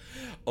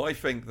 I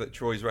think that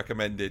Troy's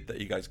recommended that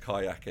he goes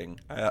kayaking,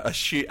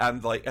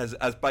 and like as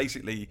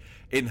basically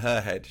in her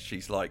head,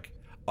 she's like,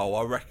 "Oh,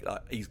 I reckon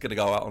he's going to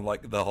go out on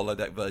like the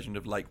holodeck version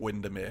of Lake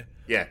Windermere."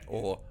 Yeah.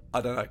 Or I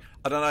don't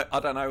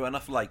know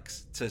enough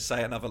lakes to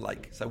say another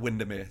lake, so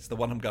Windermere is the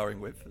one I'm going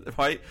with,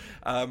 right?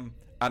 And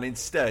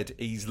instead,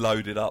 he's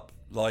loaded up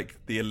like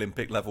the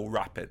Olympic level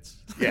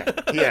rapids.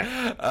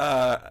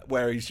 Yeah.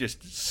 Where he's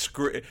just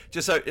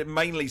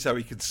mainly so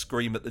he can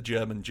scream at the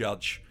German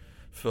judge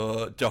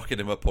for docking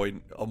him a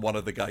point on one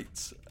of the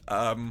gates.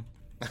 I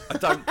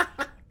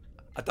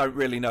don't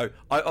really know.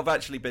 I've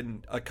actually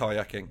been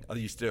kayaking. I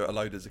used to do it a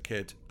load as a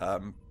kid,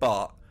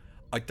 but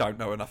I don't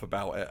know enough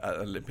about it at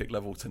Olympic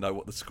level to know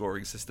what the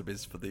scoring system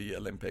is for the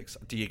Olympics.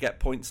 Do you get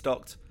points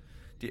docked?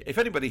 If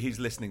anybody who's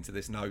listening to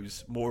this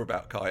knows more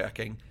about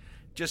kayaking,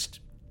 just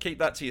keep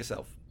that to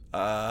yourself.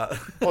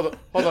 Hold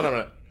on a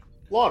minute.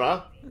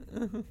 Laura?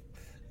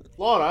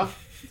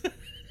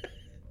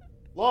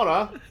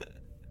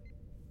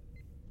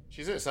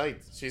 She's outside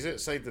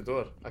the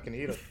door. I can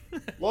hear her.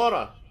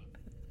 Laura!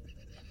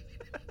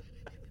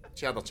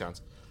 She had her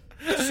chance.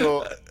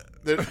 So,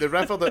 the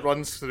river that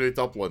runs through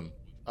Dublin,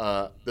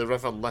 the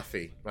River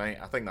Liffey, right?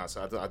 I think that's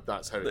how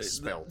it's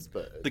spelled.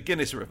 But the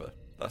Guinness River.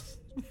 That's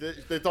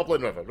the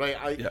Dublin River,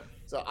 right? Yeah.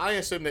 So I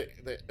assume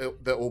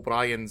that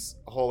O'Brien's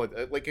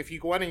holiday, like if you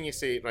go in and you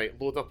say, right,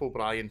 load up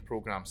O'Brien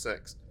Programme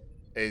 6,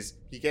 is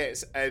he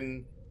gets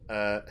in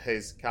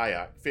his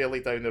kayak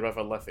fairly down the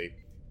River Liffey,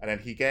 And then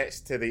he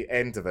gets to the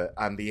end of it,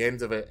 and the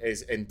end of it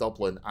is in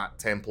Dublin at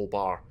Temple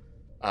Bar.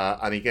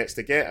 And he gets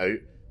to get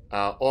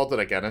out, order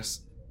a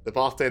Guinness. The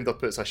bartender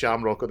puts a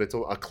shamrock on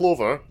the a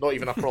clover, not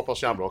even a proper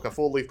shamrock, a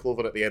 4-leaf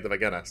clover at the end of a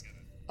Guinness.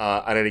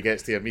 And then he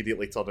gets to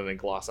immediately turn in and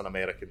glass an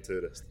American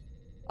tourist.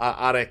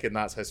 I reckon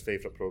that's his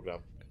favourite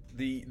programme.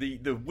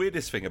 The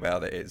weirdest thing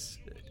about it is,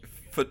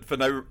 for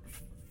no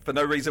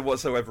reason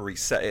whatsoever, he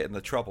set it in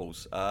the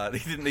Troubles. He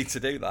didn't need to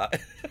do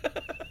that.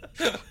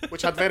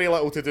 Which had very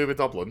little to do with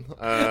Dublin.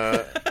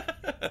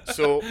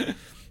 So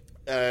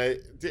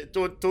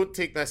don't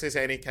take this as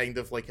any kind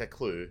of like a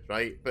clue,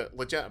 right? But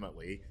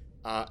legitimately,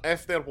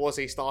 if there was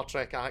a Star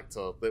Trek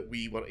actor that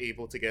we were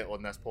able to get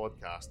on this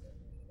podcast,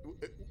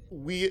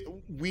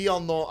 we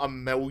are not a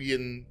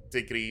million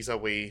degrees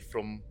away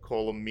from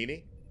Colm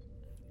Meaney.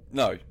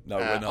 No,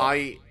 we're not.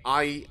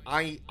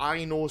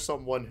 I know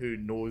someone who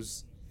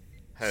knows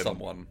him.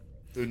 Someone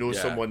who knows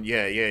someone.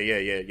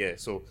 Yeah.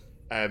 So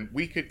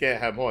we could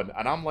get him on,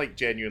 and I'm like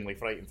genuinely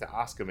frightened to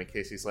ask him in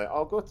case he's like,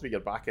 "I'll go through your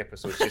back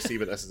episodes to see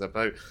what this is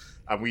about,"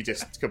 and we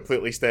just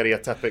completely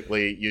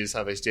stereotypically use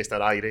him as just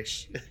an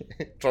Irish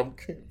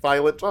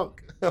violent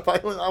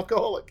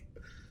alcoholic.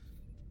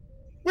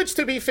 Which,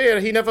 to be fair,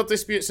 he never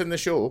disputes in the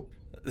show.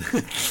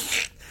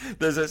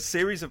 There's a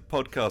series of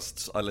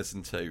podcasts I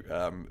listen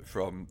to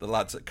from the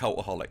lads at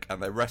Cultaholic,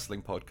 and they're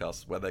wrestling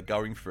podcasts where they're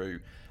going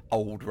through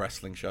old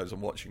wrestling shows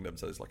and watching them.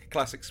 So there's like a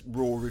classic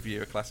Raw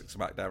review, a classic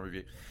SmackDown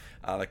review,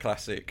 and a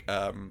classic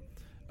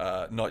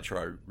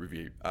Nitro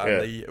review.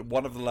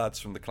 One of the lads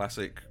from the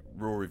classic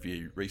Raw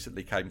review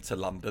recently came to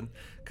London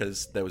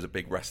because there was a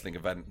big wrestling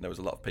event and there was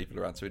a lot of people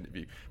around to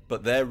interview.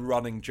 But their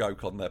running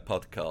joke on their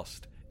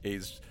podcast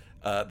is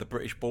the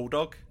British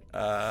Bulldog,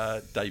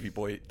 Davey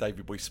Boy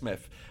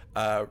Smith,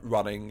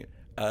 running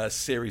a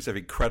series of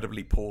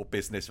incredibly poor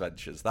business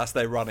ventures. That's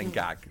their running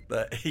gag.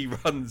 That he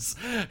runs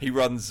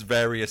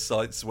various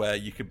sites where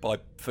you can buy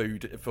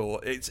food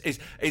for.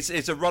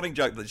 It's a running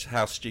joke that's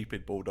how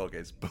stupid Bulldog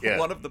is. But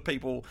one of the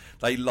people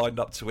they lined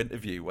up to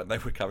interview when they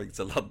were coming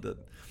to London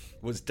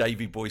was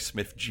Davey Boy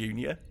Smith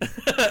Jr. and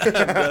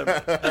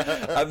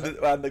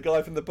the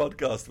guy from the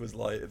podcast was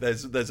like,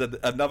 there's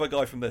another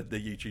guy from the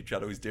YouTube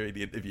channel who's doing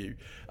the interview,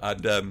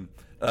 and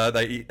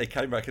they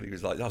came back and he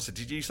was like, "Oh, so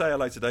did you say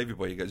hello to Davey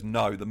Boy?" He goes,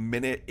 "No, the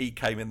minute he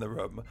came in the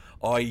room,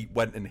 I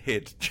went and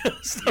hid,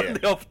 just on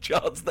the off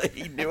chance that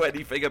he knew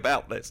anything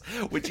about this,"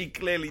 which he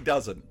clearly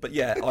doesn't. But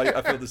yeah,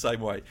 I feel the same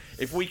way.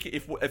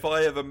 If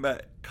I ever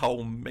met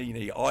Colm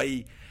Meaney,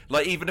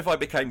 even if I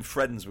became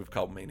friends with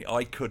Colm Meaney,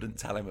 I couldn't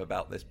tell him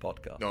about this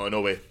podcast.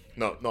 No way.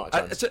 No, not a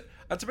chance.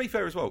 And to be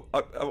fair as well,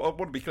 I want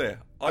to be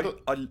clear. I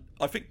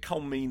think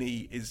Colm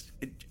Meaney is,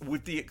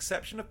 with the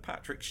exception of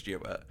Patrick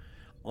Stewart,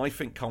 I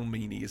think Colm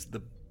Meaney is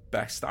the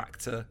best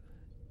actor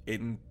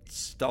in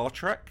Star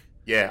Trek.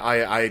 Yeah,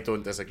 I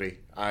don't disagree.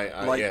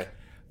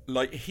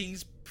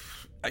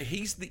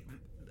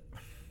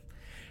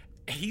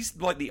 He's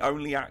like the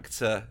only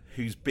actor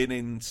who's been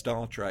in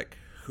Star Trek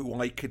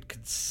who I could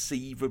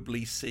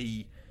conceivably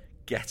see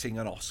getting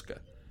an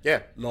Oscar.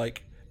 Yeah.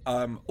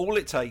 All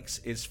it takes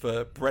is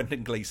for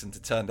Brendan Gleeson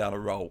to turn down a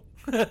role.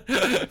 Right?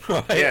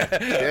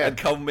 Yeah. And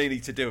Colm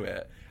Meaney to do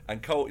it.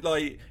 And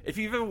if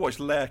you've ever watched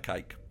Layer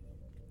Cake,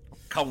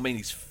 Colm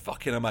Meaney's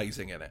fucking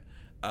amazing in it.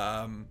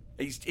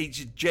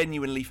 He's a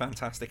genuinely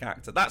fantastic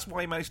actor. That's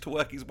why he managed to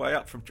work his way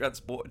up from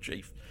Transporter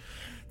Chief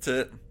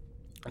to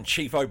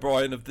Chief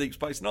O'Brien of Deep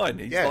Space Nine.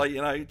 He's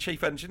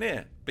chief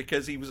engineer,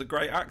 because he was a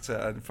great actor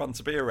and fun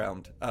to be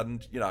around.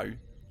 And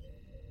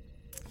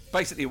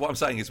basically what I'm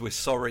saying is we're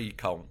sorry,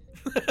 Colm.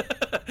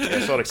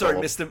 Sorry,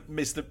 Mr.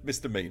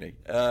 Meaney.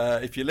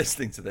 If you're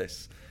listening to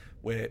this,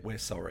 we're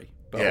sorry.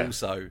 But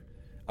also,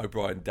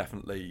 O'Brien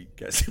definitely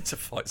gets into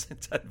fights in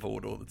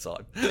Tenboard all the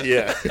time.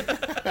 Yeah.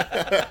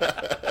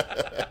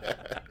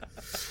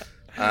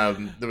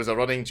 There was a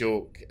running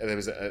joke. There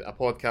was a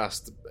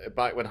podcast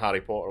back when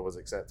Harry Potter was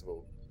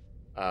acceptable.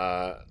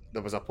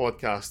 There was a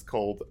podcast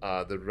called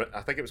I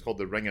think it was called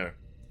The Ringer,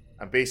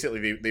 and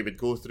basically they would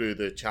go through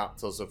the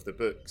chapters of the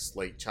books,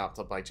 like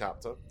chapter by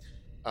chapter.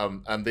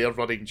 And their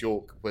running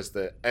joke was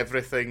that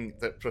everything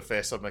that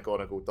Professor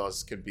McGonagall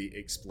does can be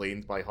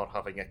explained by her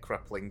having a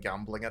crippling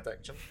gambling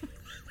addiction.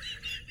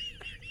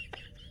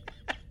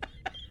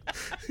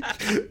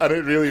 And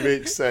it really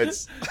makes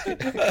sense.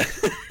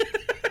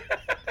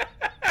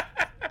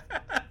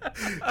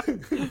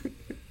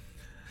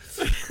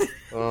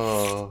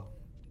 Oh.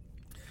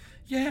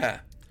 Yeah.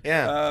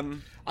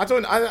 I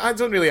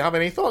don't really have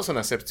any thoughts on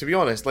this, to be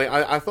honest.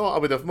 I thought I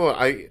would have more.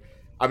 I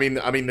mean,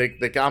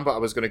 the gambit I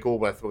was going to go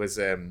with was,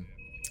 see,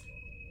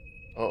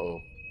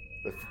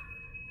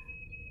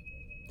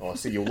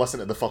 you'll listen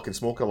to the fucking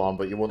smoke alarm,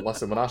 but you won't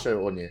listen when I shout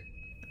on you.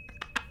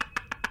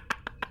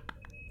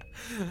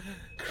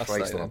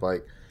 Christ on a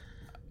bike.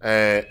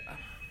 There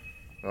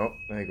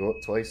you go,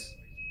 twice.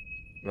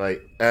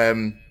 Right.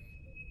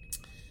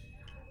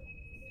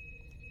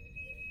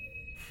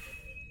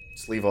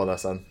 Just leave all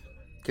this in.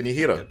 Can you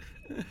hear it?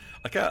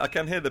 I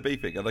can hear the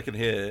beeping, and I can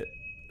hear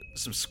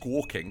some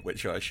squawking,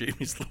 which I assume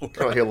is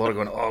Laura. I hear Laura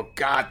going, "Oh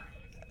God!"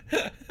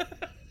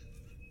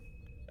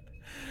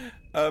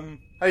 How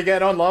you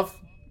getting on, love?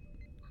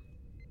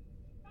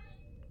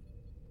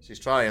 She's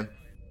trying.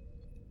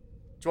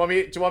 Do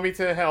you want me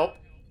to help?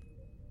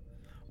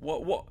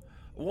 What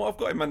I've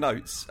got in my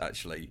notes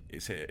actually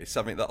is here. It's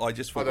something that I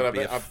just thought Hold on,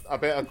 would be I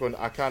better go.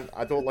 I can't.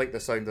 I don't like the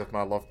sound of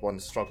my loved one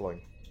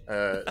struggling.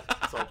 So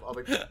I'll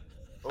be.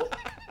 Oh.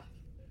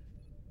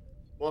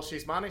 Well,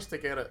 she's managed to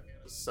get it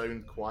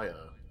sound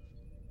quieter.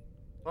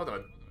 Hold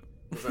on.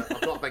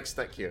 I've got a big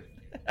stick here.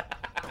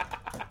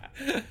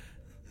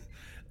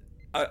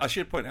 I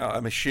should point out,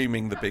 I'm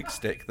assuming the big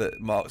stick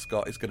that Mark's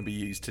got is going to be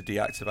used to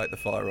deactivate the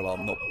fire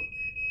alarm, not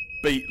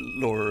beat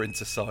Laura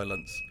into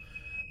silence.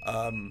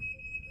 So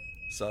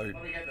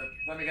let me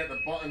get the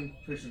button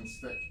pushing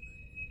stick.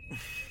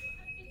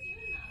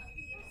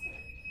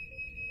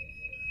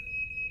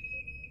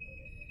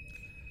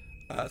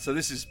 So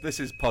this is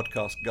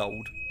podcast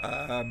gold.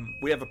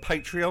 We have a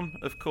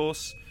Patreon, of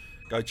course.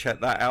 Go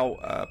check that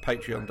out.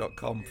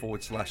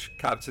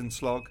 Patreon.com/Captain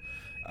Slog.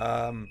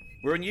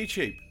 We're on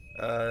YouTube.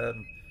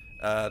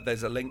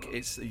 There's a link.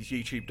 It's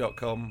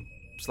youtube.com/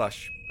 I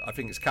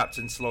think it's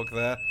Captain Slog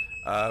there.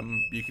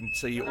 You can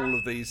see all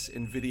of these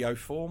in video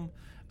form.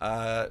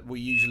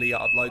 We usually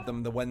upload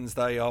them the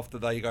Wednesday after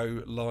they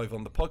go live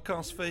on the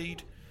podcast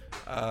feed.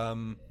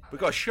 We've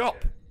got a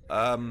shop.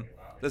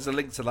 There's a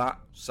link to that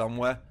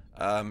somewhere.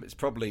 It's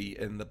probably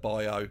in the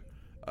bio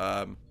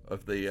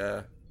of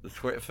the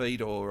Twitter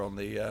feed or on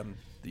the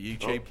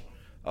YouTube.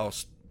 I'll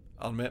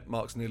admit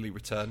Mark's nearly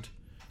returned.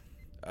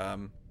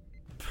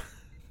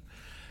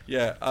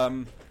 Yeah.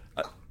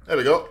 There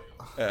we go.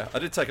 Yeah, I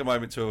did take a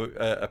moment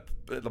to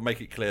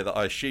make it clear that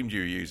I assumed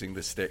you were using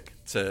the stick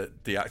to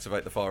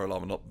deactivate the fire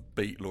alarm and not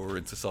beat Laura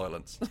into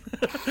silence.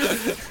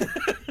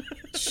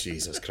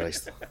 Jesus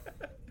Christ.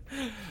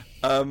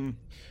 Oh,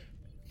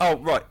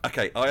 right.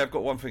 Okay, I have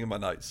got one thing in my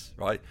notes,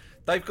 right?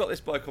 They've got this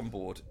bloke on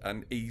board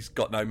and he's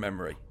got no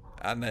memory.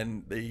 And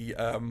then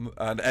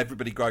and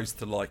everybody grows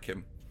to like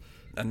him.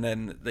 And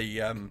then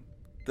the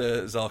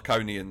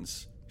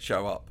Zarkonians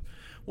show up.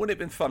 Wouldn't it have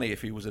been funny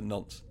if he was a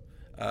nonce?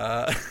 They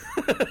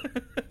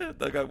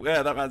go,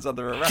 yeah, that man's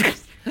under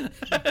arrest.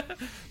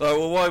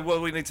 Well, why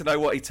we need to know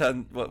what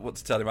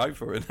to turn him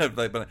over?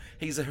 And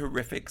he's a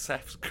horrific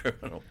sex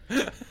criminal.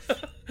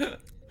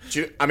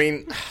 I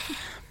mean,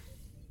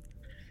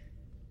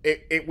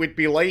 it would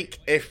be like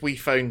if we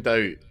found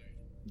out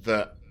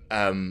that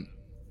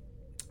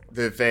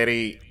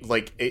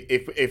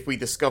if we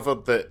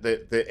discovered that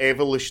the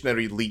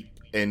evolutionary leap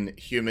in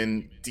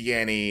human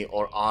DNA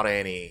or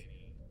RNA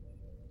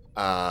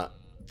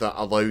that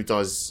allowed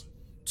us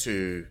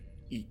to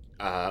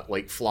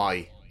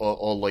fly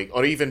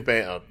or even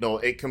better, no,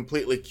 it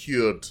completely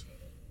cured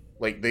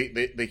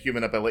the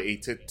human ability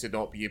to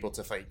not be able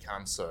to fight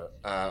cancer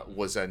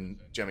was in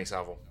Jimmy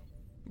Savile.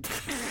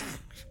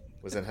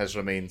 Was in his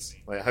remains.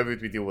 Like, how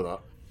would we deal with that?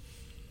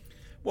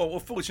 Well,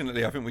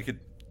 fortunately, I think we could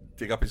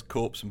dig up his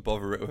corpse and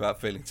bother it without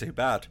feeling too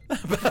bad.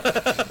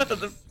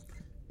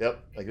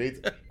 Yep,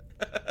 agreed.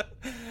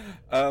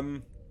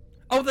 The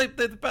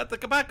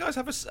bad guys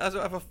have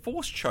a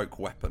force choke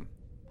weapon.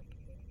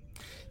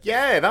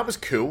 Yeah, that was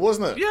cool,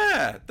 wasn't it?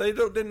 Yeah, they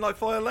didn't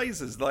fire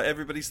lasers. Like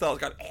everybody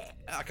starts going,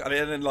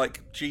 and then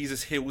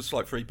Jesus heals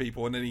 3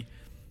 people, and then he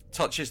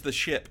touches the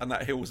ship, and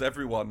that heals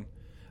everyone.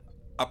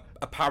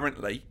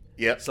 Apparently,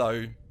 yeah.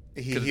 So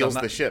he heals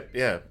the ship.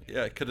 Yeah,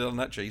 yeah. Could have done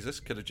that. Jesus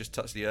could have just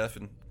touched the earth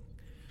and.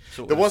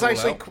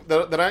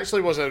 There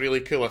actually was a really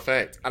cool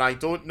effect, and I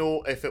don't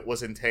know if it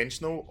was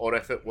intentional or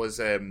if it was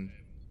a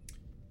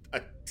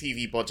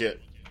TV budget.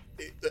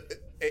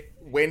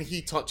 When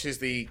he touches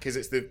because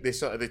it's the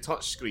sort of the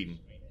touch screen,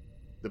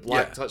 the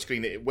black touch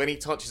screen. When he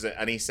touches it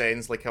and he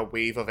sends a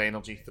wave of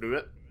energy through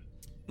it,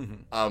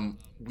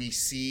 we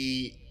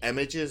see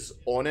images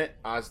on it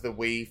as the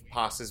wave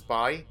passes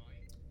by,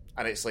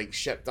 and it's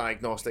ship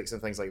diagnostics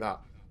and things like that.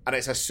 And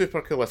it's a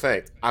super cool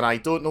effect, and I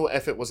don't know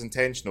if it was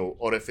intentional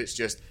or if it's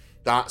just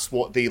that's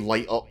what they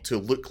light up to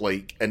look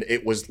like, and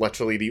it was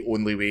literally the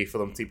only way for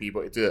them to be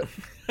able to do it.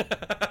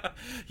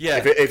 Yeah,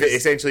 if it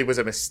essentially was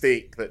a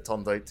mistake that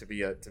turned out to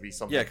be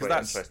something quite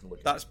interesting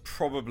looking. That's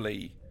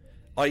probably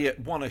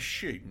one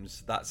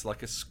assumes that's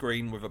a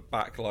screen with a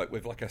backlight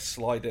with a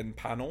slide-in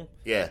panel.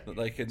 Yeah, that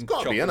they can. It's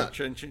got to be in it.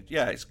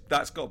 Yeah,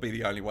 that's got to be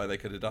the only way they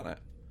could have done it.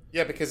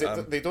 Yeah, because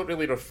they don't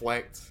really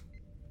reflect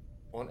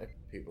onto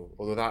people,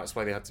 although that's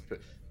why they had to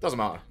put. Doesn't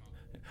matter.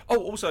 Oh,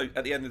 also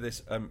at the end of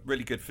this,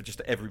 really good for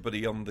just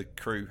everybody on the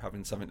crew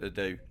having something to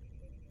do,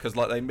 because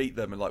they meet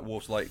them and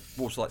Wolf's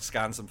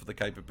scans them for the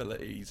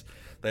capabilities.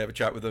 They have a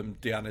chat with them.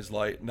 Deanna's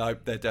no,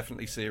 they're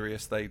definitely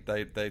serious.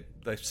 They're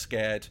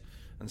scared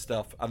and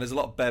stuff. And there's a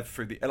lot of bev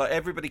through the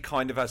everybody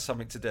kind of has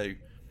something to do.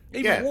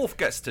 Even Wolf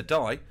gets to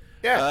die.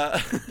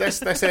 Yeah,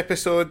 this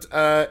episode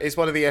is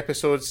one of the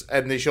episodes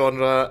in the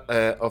genre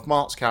of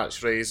Mark's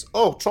catchphrase.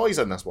 Oh, Troy's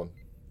in this one.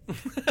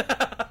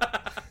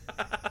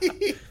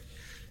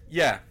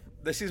 Yeah,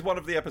 this is one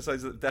of the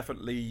episodes that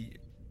definitely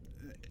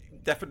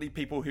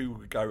people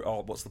who go,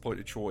 oh, what's the point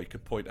of Troy,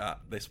 could point at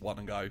this one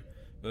and go,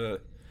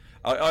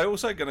 I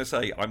also going to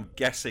say, I'm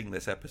guessing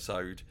this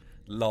episode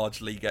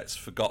largely gets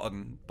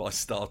forgotten by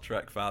Star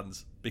Trek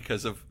fans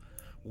because of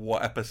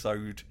what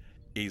episode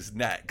is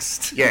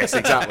next. Yes,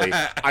 exactly.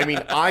 I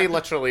mean, I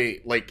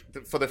literally, like,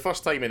 for the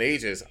first time in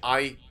ages,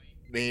 I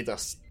made a,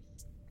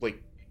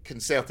 like,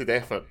 concerted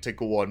effort to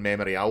go on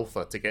Memory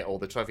Alpha to get all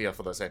the trivia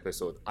for this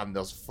episode, and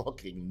there's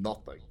fucking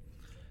nothing.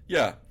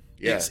 Yeah.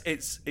 Yeah.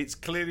 It's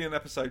clearly an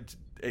episode.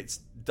 It's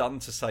done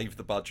to save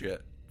the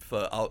budget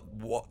for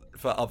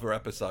other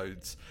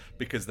episodes,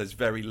 because there's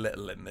very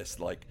little in this.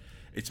 Like,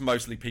 it's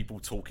mostly people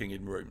talking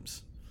in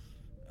rooms,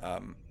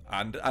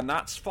 and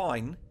that's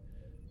fine,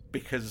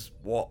 because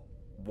what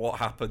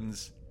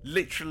happens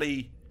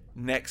literally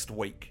next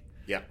week?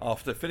 Yeah.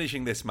 After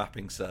finishing this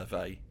mapping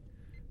survey,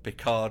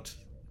 Picard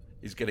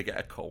is going to get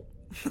a call.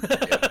 Yep.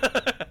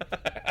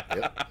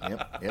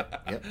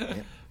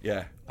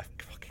 Yeah. I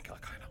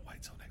cannot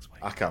wait till next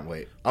week. I can't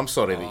wait. I'm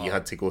sorry that you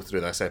had to go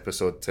through this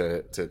episode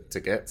to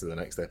get to the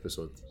next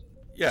episode.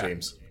 Yeah.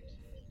 James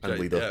and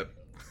Leader.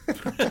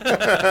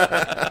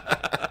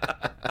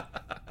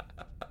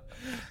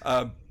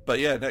 Yeah. But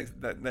yeah,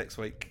 next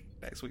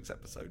week's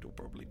episode will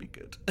probably be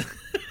good.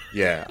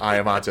 Yeah, I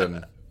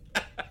imagine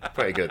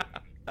pretty good.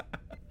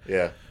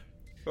 Yeah.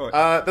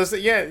 Right.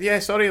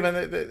 Sorry,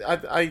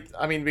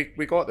 I mean,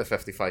 we got the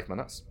 55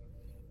 minutes.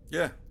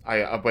 Yeah.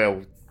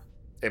 Well,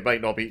 it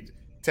might not be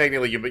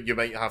technically. You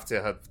might have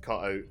to have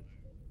cut out.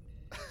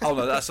 Oh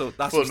no, that's 4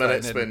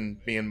 minutes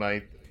when me and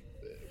my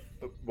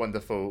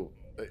wonderful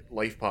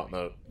life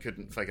partner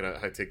couldn't figure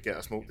out how to get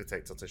a smoke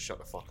detector to shut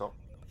the fuck up.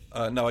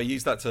 No, I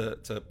used that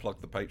to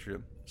plug the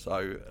Patreon,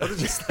 so I'm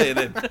just staying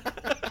in.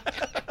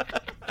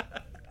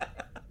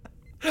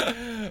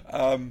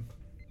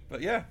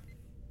 But yeah,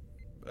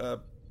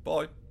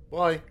 bye.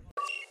 Bye.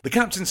 The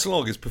Captain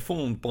Slog is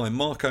performed by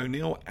Mark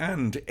O'Neill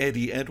and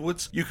Eddie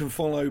Edwards. You can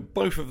follow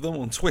both of them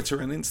on Twitter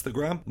and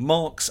Instagram.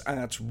 Mark's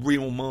at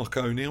Real Mark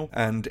O'Neill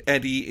and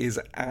Eddie is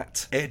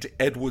at Ed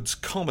Edwards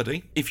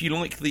Comedy. If you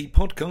like the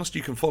podcast,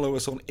 you can follow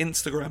us on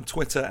Instagram,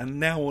 Twitter, and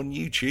now on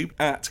YouTube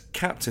at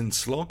Captain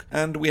Slog.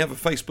 And we have a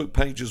Facebook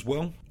page as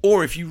well.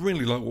 Or if you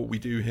really like what we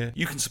do here,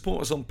 you can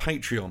support us on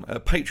Patreon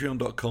at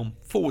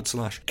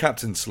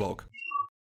patreon.com/Captain Slog.